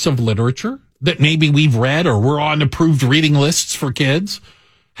classic works of literature that maybe we've read or we're on approved reading lists for kids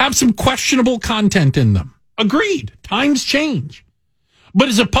have some questionable content in them. Agreed. Times change. But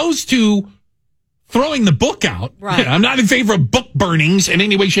as opposed to throwing the book out, right. I'm not in favor of book burnings in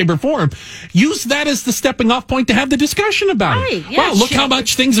any way, shape, or form. Use that as the stepping off point to have the discussion about it. Yeah, wow, look how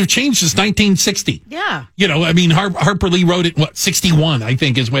much things have changed since 1960. Yeah. Harper Lee wrote it, 61, I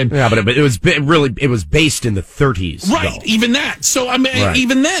think is when. Yeah, but it was based in the 30s. Right, though. even that. So, Right.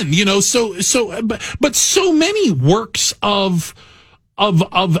 even then, but so many works of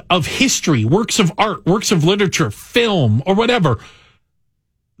history, works of art, works of literature, film, or whatever,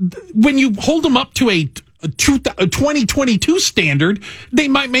 when you hold them up to a 2022 standard, they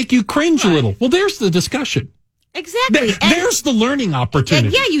might make you cringe a little. Well, there's the discussion. Exactly. There's the learning opportunity.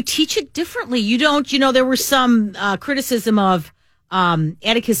 And yeah, you teach it differently. You don't, there was some criticism of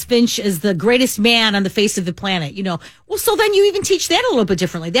Atticus Finch as the greatest man on the face of the planet, Well, so then you even teach that a little bit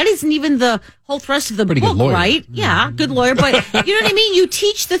differently. That isn't even the whole thrust of the book, good lawyer. right? Yeah, good lawyer. But you know what I mean? You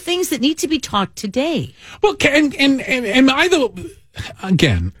teach the things that need to be taught today. Well, and either...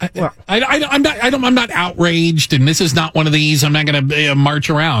 Again, I'm not outraged, and this is not one of these. I'm not going to march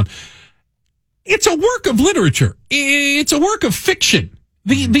around. It's a work of literature. It's a work of fiction.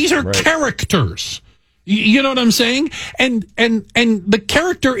 These are characters. You know what I'm saying? And the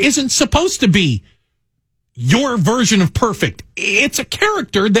character isn't supposed to be your version of perfect. It's a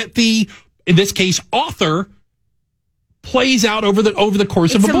character that in this case, author plays out over the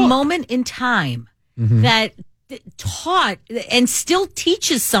course of a book. It's a moment in time that taught and still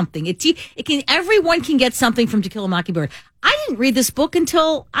teaches something. Everyone can get something from To Kill a Mockingbird. I didn't read this book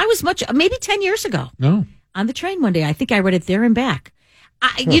until I was maybe 10 years ago. No. On the train one day. I think I read it there and back.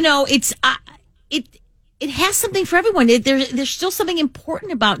 It has something for everyone. There's still something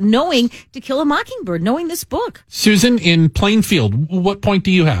important about knowing To Kill a Mockingbird, knowing this book. Susan in Plainfield, what point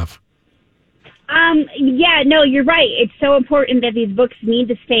do you have? Yeah, no, you're right. It's so important that these books need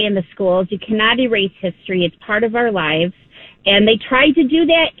to stay in the schools. You cannot erase history. It's part of our lives. And they tried to do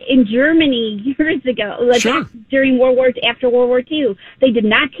that in Germany years ago, during after World War II. They did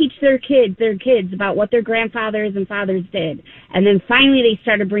not teach their kids about what their grandfathers and fathers did. And then finally they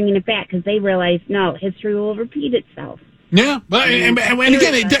started bringing it back because they realized, no, history will repeat itself. Yeah, but and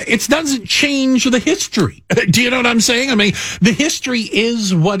again, it doesn't change the history. Do you know what I'm saying? I mean, the history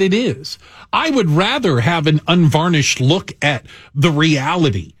is what it is. I would rather have an unvarnished look at the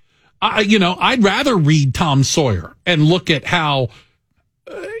reality I'd rather read Tom Sawyer and look at how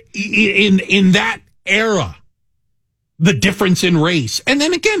in that era, the difference in race. And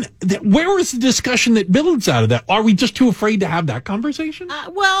then again, where is the discussion that builds out of that? Are we just too afraid to have that conversation?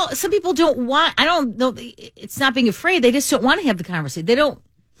 Well, some people don't want, I don't know, it's not being afraid. They just don't want to have the conversation. They don't,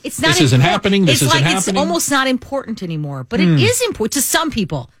 it's not. This isn't happening. This isn't happening. It's almost not important anymore, but it is important to some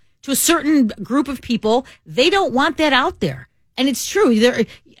people, to a certain group of people. They don't want that out there. And it's true.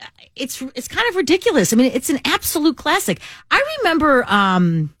 It's kind of ridiculous. I mean, it's an absolute classic. I remember,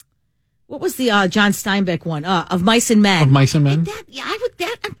 what was the John Steinbeck one? Of Mice and Men. Of Mice and Men?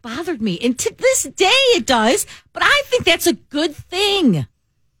 That bothered me. And to this day it does. But I think that's a good thing.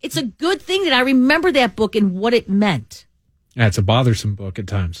 It's a good thing that I remember that book and what it meant. Yeah, it's a bothersome book at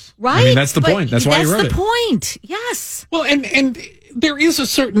times. Right? I mean, that's the point. That's why I wrote it. That's the point. Yes. Well, and there is a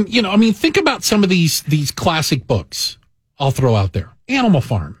certain, think about some of these classic books I'll throw out there. Animal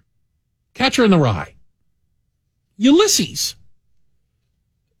Farm. Catcher in the Rye. Ulysses.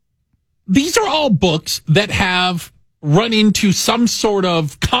 These are all books that have run into some sort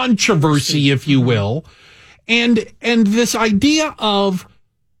of controversy, if you will. And this idea of,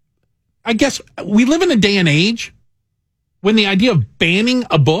 I guess, we live in a day and age when the idea of banning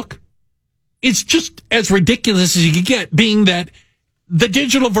a book is just as ridiculous as you can get, being that the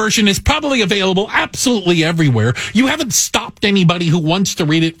digital version is probably available absolutely everywhere. You haven't stopped anybody who wants to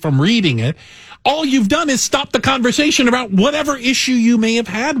read it from reading it. All you've done is stop the conversation about whatever issue you may have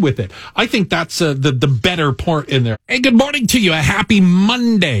had with it. I think that's the better part in there. Hey, good morning to you. A happy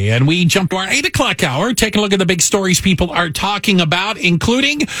Monday. And we jump to our 8 o'clock hour. Take a look at the big stories people are talking about,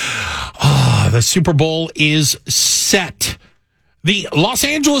 including the Super Bowl is set. The Los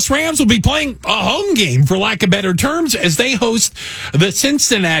Angeles Rams will be playing a home game, for lack of better terms, as they host the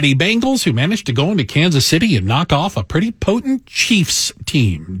Cincinnati Bengals, who managed to go into Kansas City and knock off a pretty potent Chiefs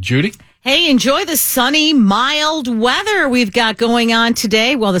team. Judy? Hey, enjoy the sunny, mild weather we've got going on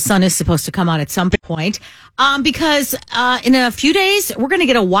today. Well, the sun is supposed to come out at some point, because in a few days, we're going to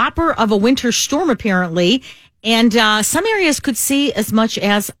get a whopper of a winter storm, apparently, and some areas could see as much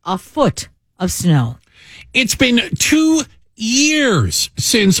as a foot of snow. It's been 2 years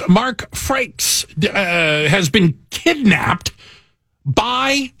since Mark Frakes has been kidnapped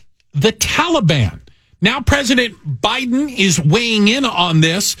by the Taliban. Now President Biden is weighing in on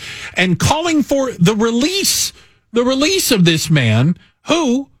this and calling for the release of this man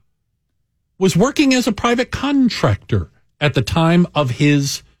who was working as a private contractor at the time of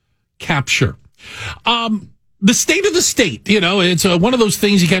his capture. The state of the state, it's one of those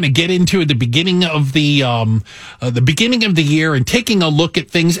things you kind of get into at the beginning of the beginning of the year, and taking a look at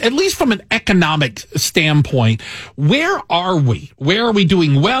things, at least from an economic standpoint. Where are we? Where are we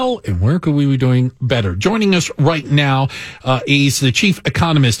doing well, and where could we be doing better? Joining us right now is the chief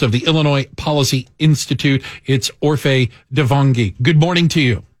economist of the Illinois Policy Institute. It's Orphe Divounguy. Good morning to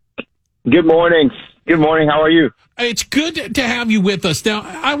you. Good morning. Good morning. How are you? It's good to have you with us. Now,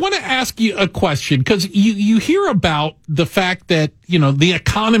 I want to ask you a question, because you hear about the fact that, the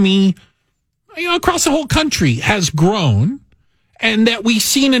economy, across the whole country has grown, and that we've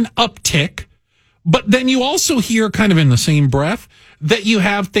seen an uptick. But then you also hear, kind of in the same breath, that you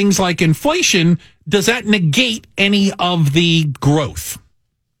have things like inflation. Does that negate any of the growth?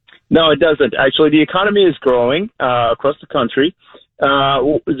 No, it doesn't. Actually, the economy is growing across the country.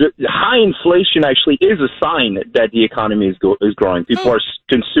 The high inflation actually is a sign that the economy is growing. People are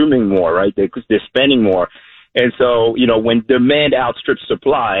consuming more, right? They're spending more. And so, when demand outstrips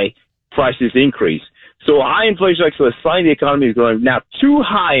supply, prices increase. So high inflation actually is a sign the economy is growing. Now, too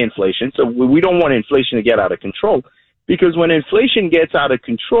high inflation, so we don't want inflation to get out of control, because when inflation gets out of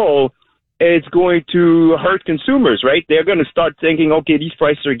control, it's going to hurt consumers, right? They're going to start thinking, okay, these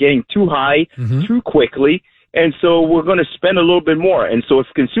prices are getting too high too quickly. And so we're going to spend a little bit more. And so if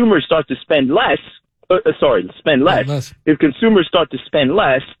consumers start to spend less, if consumers start to spend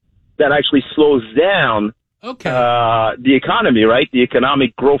less, that actually slows down the economy, right? The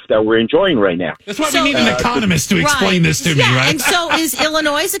economic growth that we're enjoying right now. That's why we need an economist to explain this to me, right? And so is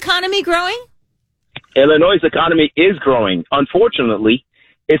Illinois' economy growing? Illinois' economy is growing. Unfortunately,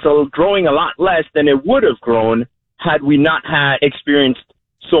 it's growing a lot less than it would have grown had we not experienced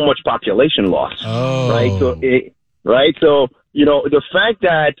so much population loss, right? So, the fact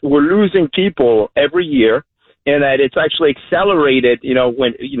that we're losing people every year, and that it's actually accelerated,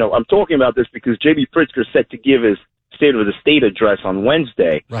 when, I'm talking about this because J.B. Pritzker is set to give his State of the State address on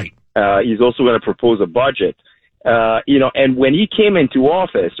Wednesday. Right. He's also going to propose a budget, and when he came into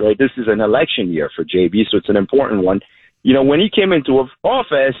office, right, this is an election year for J.B., so it's an important one. When he came into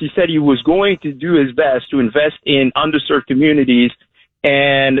office, he said he was going to do his best to invest in underserved communities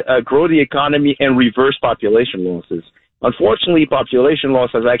and grow the economy and reverse population losses. Unfortunately, population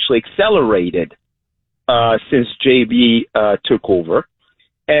loss has actually accelerated since JB took over.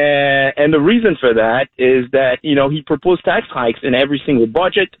 And the reason for that is that, he proposed tax hikes in every single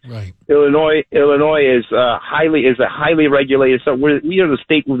budget. Right. Illinois is a highly regulated. So we are the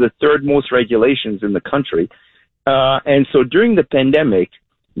state with the third most regulations in the country. And so during the pandemic,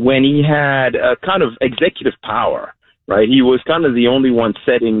 when he had a kind of executive power, right, he was kind of the only one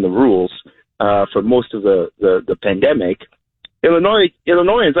setting the rules for most of the pandemic.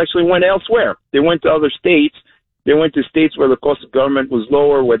 Illinoisans actually went elsewhere. They went to other states. They went to states where the cost of government was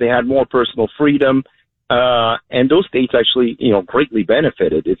lower, where they had more personal freedom, and those states actually, greatly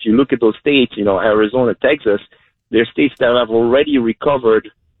benefited. If you look at those states, Arizona, Texas, they're states that have already recovered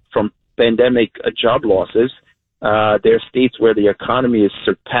from pandemic job losses. They're states where the economy is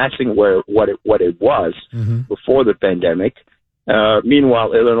surpassing what it was before the pandemic.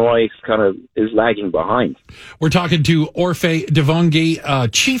 Meanwhile, Illinois is lagging behind. We're talking to Orphe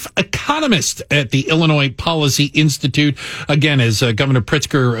Divounguy, Chief Economist at the Illinois Policy Institute. Again, as Governor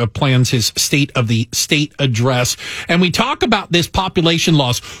Pritzker plans his State of the State address. And we talk about this population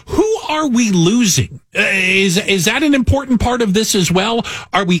loss. Who are we losing? Is that an important part of this as well?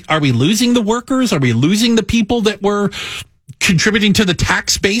 Are we losing the workers? Are we losing the people that were contributing to the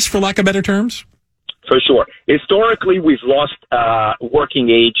tax base, for lack of better terms? For sure. Historically, we've lost our working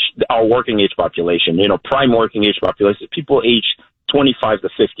age population, prime working age population. People aged 25 to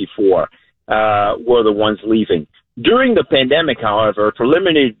 54 were the ones leaving. During the pandemic, however,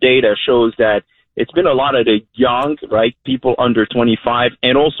 preliminary data shows that it's been a lot of the young, right, people under 25,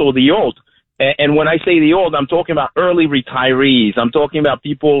 and also the old. And when I say the old, I'm talking about early retirees. I'm talking about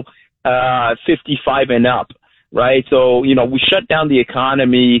people 55 and up, right? So, we shut down the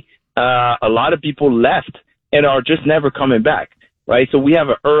economy. A lot of people left and are just never coming back, right? So we have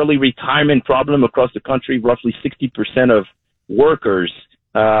an early retirement problem across the country. Roughly 60% of workers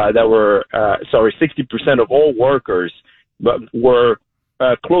 60% of all workers were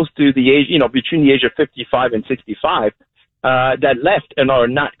close to the age, between the age of 55 and 65 that left and are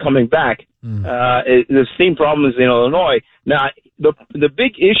not coming back. The same problem is in Illinois. Now, the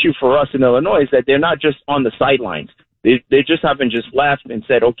big issue for us in Illinois is that they're not just on the sidelines. They just haven't just left and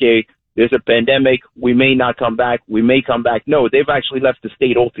said, okay, there's a pandemic. We may not come back. We may come back. No, they've actually left the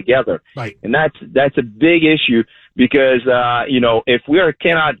state altogether. Right. And that's a big issue because, if we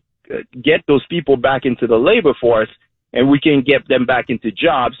cannot get those people back into the labor force and we can get them back into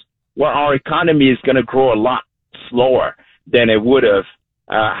jobs, well, our economy is going to grow a lot slower than it would have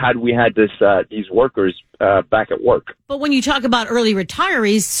had we had these workers back at work. But when you talk about early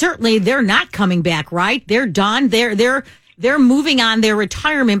retirees, certainly they're not coming back, right? They're done. They're moving on their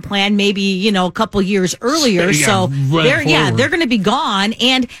retirement plan, maybe, a couple years earlier. So they're going to be gone.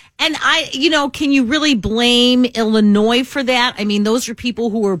 And I, can you really blame Illinois for that? I mean, those are people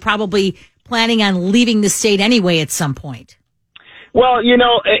who were probably planning on leaving the state anyway at some point. Well,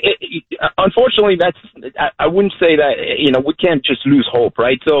 unfortunately, I wouldn't say that, we can't just lose hope,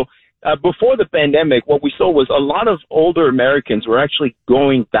 right? So before the pandemic, what we saw was a lot of older Americans were actually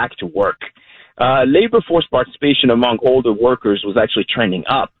going back to work. Labor force participation among older workers was actually trending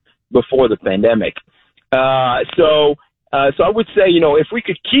up before the pandemic. So I would say, if we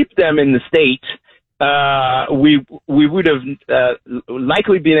could keep them in the state, we would have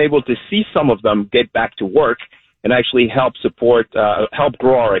likely been able to see some of them get back to work and actually help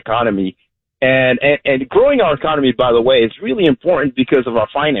grow our economy. And growing our economy, by the way, is really important because of our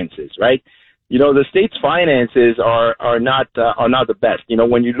finances, right? The state's finances are not the best.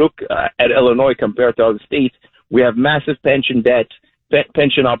 When you look at Illinois compared to other states, we have massive pension debt,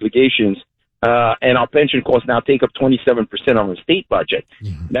 pension obligations, and our pension costs now take up 27% of our state budget.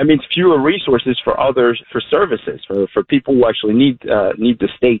 That means fewer resources for services, for people who actually need the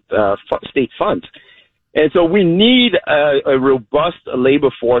state funds. And so we need a robust labor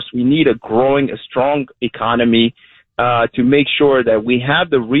force. We need a strong economy to make sure that we have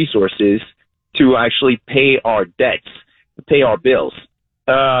the resources to actually pay our debts, pay our bills.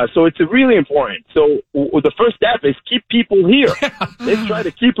 So it's really important. So the first step is keep people here. Let's try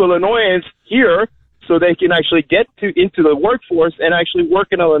to keep Illinoisans here so they can actually get into the workforce and actually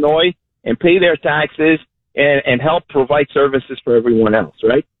work in Illinois and pay their taxes and help provide services for everyone else,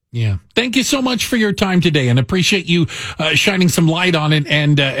 right? Yeah. Thank you so much for your time today, and appreciate you shining some light on it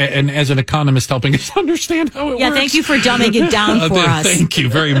and as an economist helping us understand how it works. Yeah, thank you for dumbing it down for us. Thank you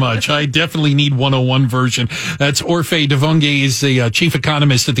very much. I definitely need 101 version. That's Orphe Divounguy, is the chief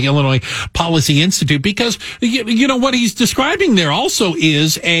economist at the Illinois Policy Institute, because what he's describing there also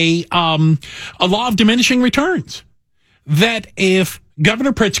is a law of diminishing returns. That if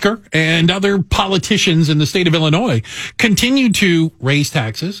Governor Pritzker and other politicians in the state of Illinois continue to raise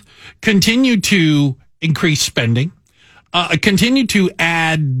taxes, continue to increase spending, continue to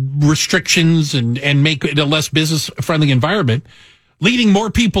add restrictions and make it a less business-friendly environment, leading more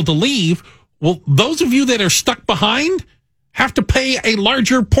people to leave. Well, those of you that are stuck behind have to pay a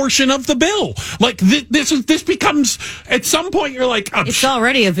larger portion of the bill. Like this becomes, at some point you're like, oh, it's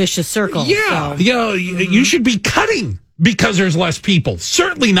already a vicious circle. Yeah, so. You should be cutting because there's less people.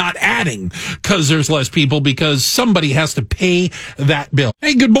 Certainly not adding because there's less people, because somebody has to pay that bill.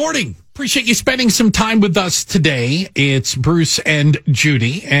 Hey, good morning. Appreciate you spending some time with us today. It's Bruce and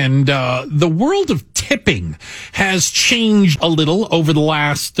Judy, and the world of tipping has changed a little over the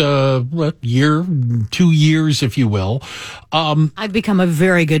last year, 2 years, if you will. I've become a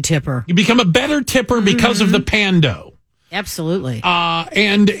very good tipper. You become a better tipper because of the pando. Absolutely.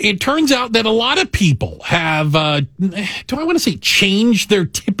 And it turns out that a lot of people have, do I want to say changed their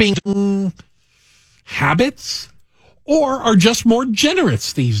tipping habits? Or are just more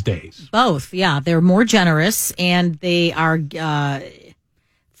generous these days? Both, yeah. They're more generous, and they are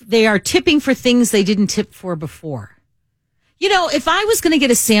tipping for things they didn't tip for before. You know, if I was going to get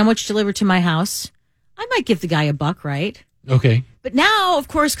a sandwich delivered to my house, I might give the guy $1, right? Okay. But now, of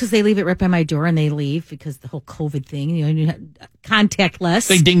course, because they leave it right by my door and they leave because the whole COVID thing, you know, contactless.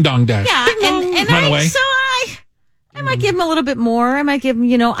 They ding dong dash. Yeah, and run away. So I might give him a little bit more. I might give him,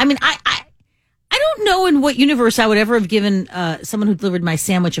 you know, I mean, I don't know in what universe I would ever have given someone who delivered my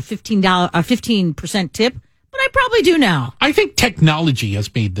sandwich a 15% tip, but I probably do now. I think technology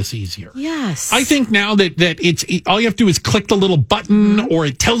has made this easier. Yes. I think now that it's all you have to do is click the little button, or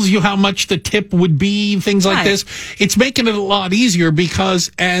it tells you how much the tip would be, things like this. It's making it a lot easier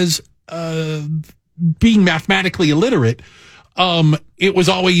because as being mathematically illiterate, it was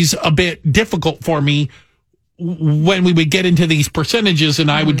always a bit difficult for me when we would get into these percentages,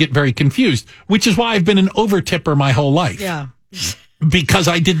 and I would get very confused, which is why I've been an over tipper my whole life. Yeah. Because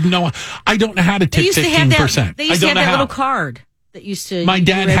I don't know how to tip 15%. They used to have that little card that used to. My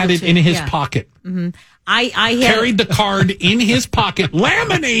dad had it in his pocket. Mm-hmm. I carried the card in his pocket,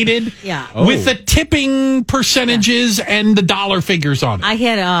 laminated, Yeah. with the tipping percentages and the dollar figures on it. I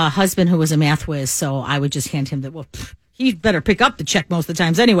had a husband who was a math whiz, so I would just hand him he better pick up the check most of the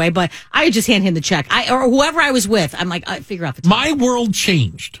times anyway, but I would just hand him the check. Or whoever I was with, I'm like, I figure out the tip. My world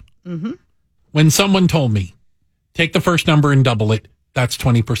changed when someone told me, take the first number and double it. That's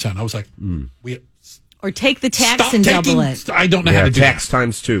 20%. I was like, or take the tax and double it. I don't know how to do tax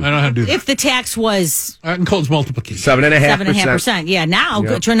times 2. I don't know how to do that. If the tax was Cole's multiplication, 7.5%. Yeah, now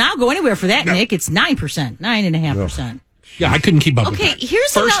go anywhere for that, Nick. It's 9%, 9.5%. Yeah, I couldn't keep up with that.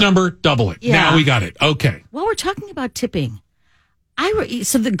 Here's first number, double it. Yeah. Now we got it. Okay. Well, we're talking about tipping.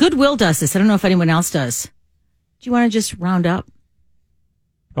 So the Goodwill does this. I don't know if anyone else does. Do you want to just round up?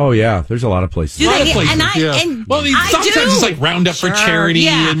 Oh, yeah. There's a lot of places. Do they? And well, sometimes it's like round up for charity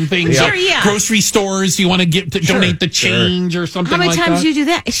and things. Sure, like grocery stores, you want to donate the change or something like that. How many times do you do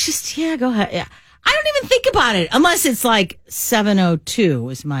that? It's just, go ahead. Yeah. I don't even think about it unless it's like 702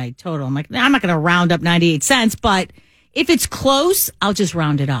 is my total. I'm like, I'm not going to round up 98 cents, but if it's close, I'll just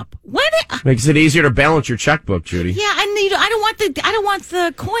round it up. Makes it easier to balance your checkbook, Judy. Yeah, and I don't want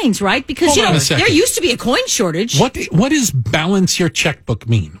the coins, right? Because there used to be a coin shortage. What does balance your checkbook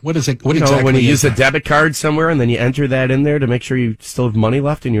mean? What is it? What exactly? When you use that? a debit card somewhere and then you enter that in there to make sure you still have money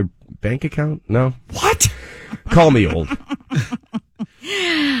left in your bank account? No. What? Call me old.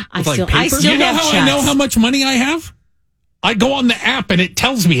 I still you know have how checks. I know how much money I have? I go on the app and it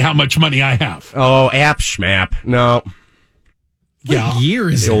tells me how much money I have. Oh, app schmap. No. What year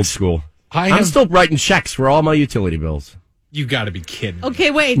is it? Old school. I'm still writing checks for all my utility bills. You got to be kidding. Okay,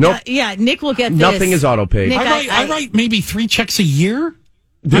 wait. Nope. Nick will get this. Nothing is auto paid. Nick, I write maybe 3 checks a year.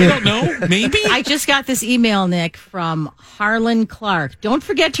 I don't know. Maybe. I just got this email, Nick, from Harlan Clark. Don't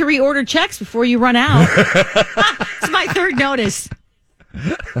forget to reorder checks before you run out. It's my 3rd notice.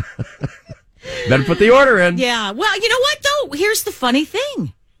 Better put the order in. Yeah. Well, you know what, though? Here's the funny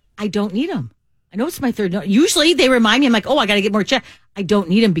thing. I don't need them. I know it's my 3rd notice. Usually they remind me, I'm like, I got to get more checks. I don't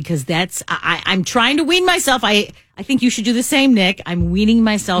need them because I'm trying to wean myself. I think you should do the same, Nick. I'm weaning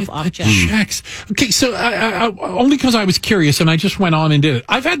myself off checks. Okay, so only because I was curious and I just went on and did it.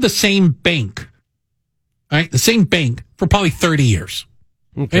 I've had the same bank, right? The same bank for probably 30 years.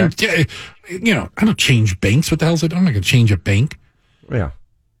 Okay. And, I don't change banks. What the hell is it? I'm not going to change a bank. Yeah.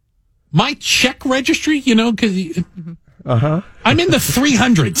 My check registry, because... I'm in the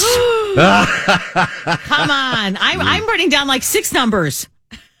 300s. Come on. I'm writing down like 6 numbers.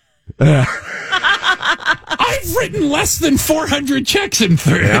 I've written less than 400 checks in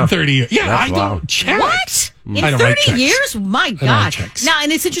 30 years. Yeah, I don't check. What? In 30 years? My God. Now,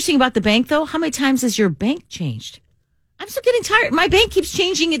 and it's interesting about the bank, though. How many times has your bank changed? I'm still getting tired. My bank keeps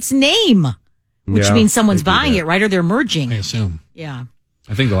changing its name, which means someone's buying it, right? Or they're merging. I assume. Yeah.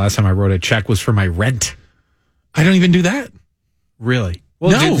 I think the last time I wrote a check was for my rent. I don't even do that. Really?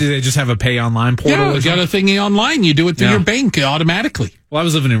 Well, no. do they just have a pay online portal? Yeah, you got a thingy online. You do it through your bank automatically. Well, I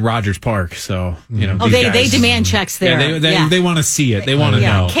was living in Rogers Park, so, you know. Oh, they demand checks there. Yeah, they want to see it. They want to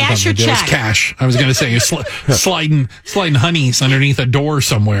know. Cash or check? Cash. I was going to say, sliding honeys underneath a door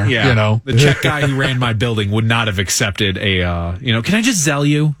somewhere. Yeah. You know. The check guy who ran my building would not have accepted a, can I just Zelle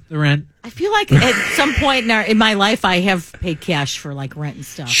you the rent? I feel like at some point in my life, I have paid cash for like rent and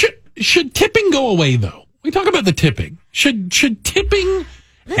stuff. Should tipping go away, though? We talk about the tipping. Should tipping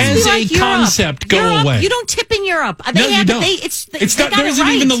as a concept go away? You don't tip in Europe. No, you don't. There isn't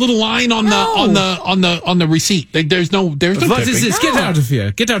even the little line on the receipt. There's no tipping. What is this? Get out of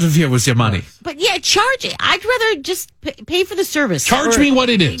here! Get out of here with your money. But charge it. I'd rather just pay for the service. Charge me what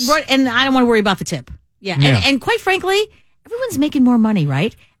it is, and I don't want to worry about the tip. Yeah. And quite frankly, everyone's making more money,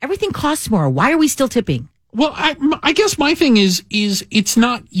 right? Everything costs more. Why are we still tipping? Well, I guess my thing is it's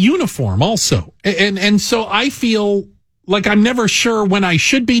not uniform also. And so I feel like I'm never sure when I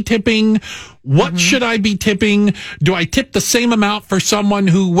should be tipping. What should I be tipping? Do I tip the same amount for someone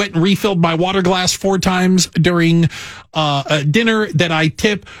who went and refilled my water glass 4 times during dinner that I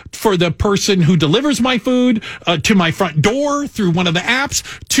tip for the person who delivers my food to my front door through one of the apps,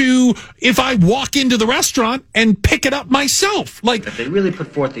 to if I walk into the restaurant and pick it up myself? Like, if they really put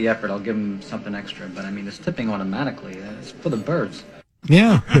forth the effort, I'll give them something extra. But I mean, it's tipping automatically. It's for the birds.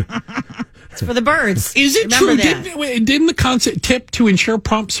 Yeah. It's for the birds. Is it true? Didn't the concept tip to ensure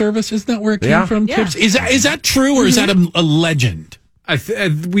prompt service? Isn't that where it came from? Yeah. Tips. Is that true, or is that a legend?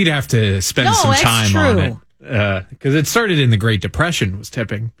 We'd have to spend some time on it. Because it started in the Great Depression, was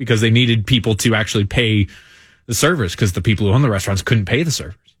tipping, because they needed people to actually pay the servers, because the people who own the restaurants couldn't pay the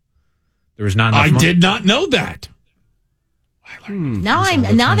servers. There was not enough money. I did not know that. Now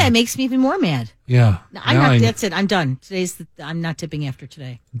that makes me even more mad. Yeah. That's it. I'm done. I'm not tipping after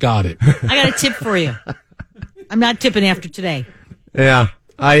today. Got it. I got a tip for you. I'm not tipping after today. Yeah.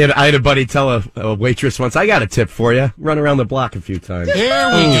 I had a buddy tell a waitress once, I got a tip for you. Run around the block a few times. There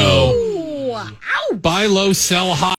we go. Buy low, sell high.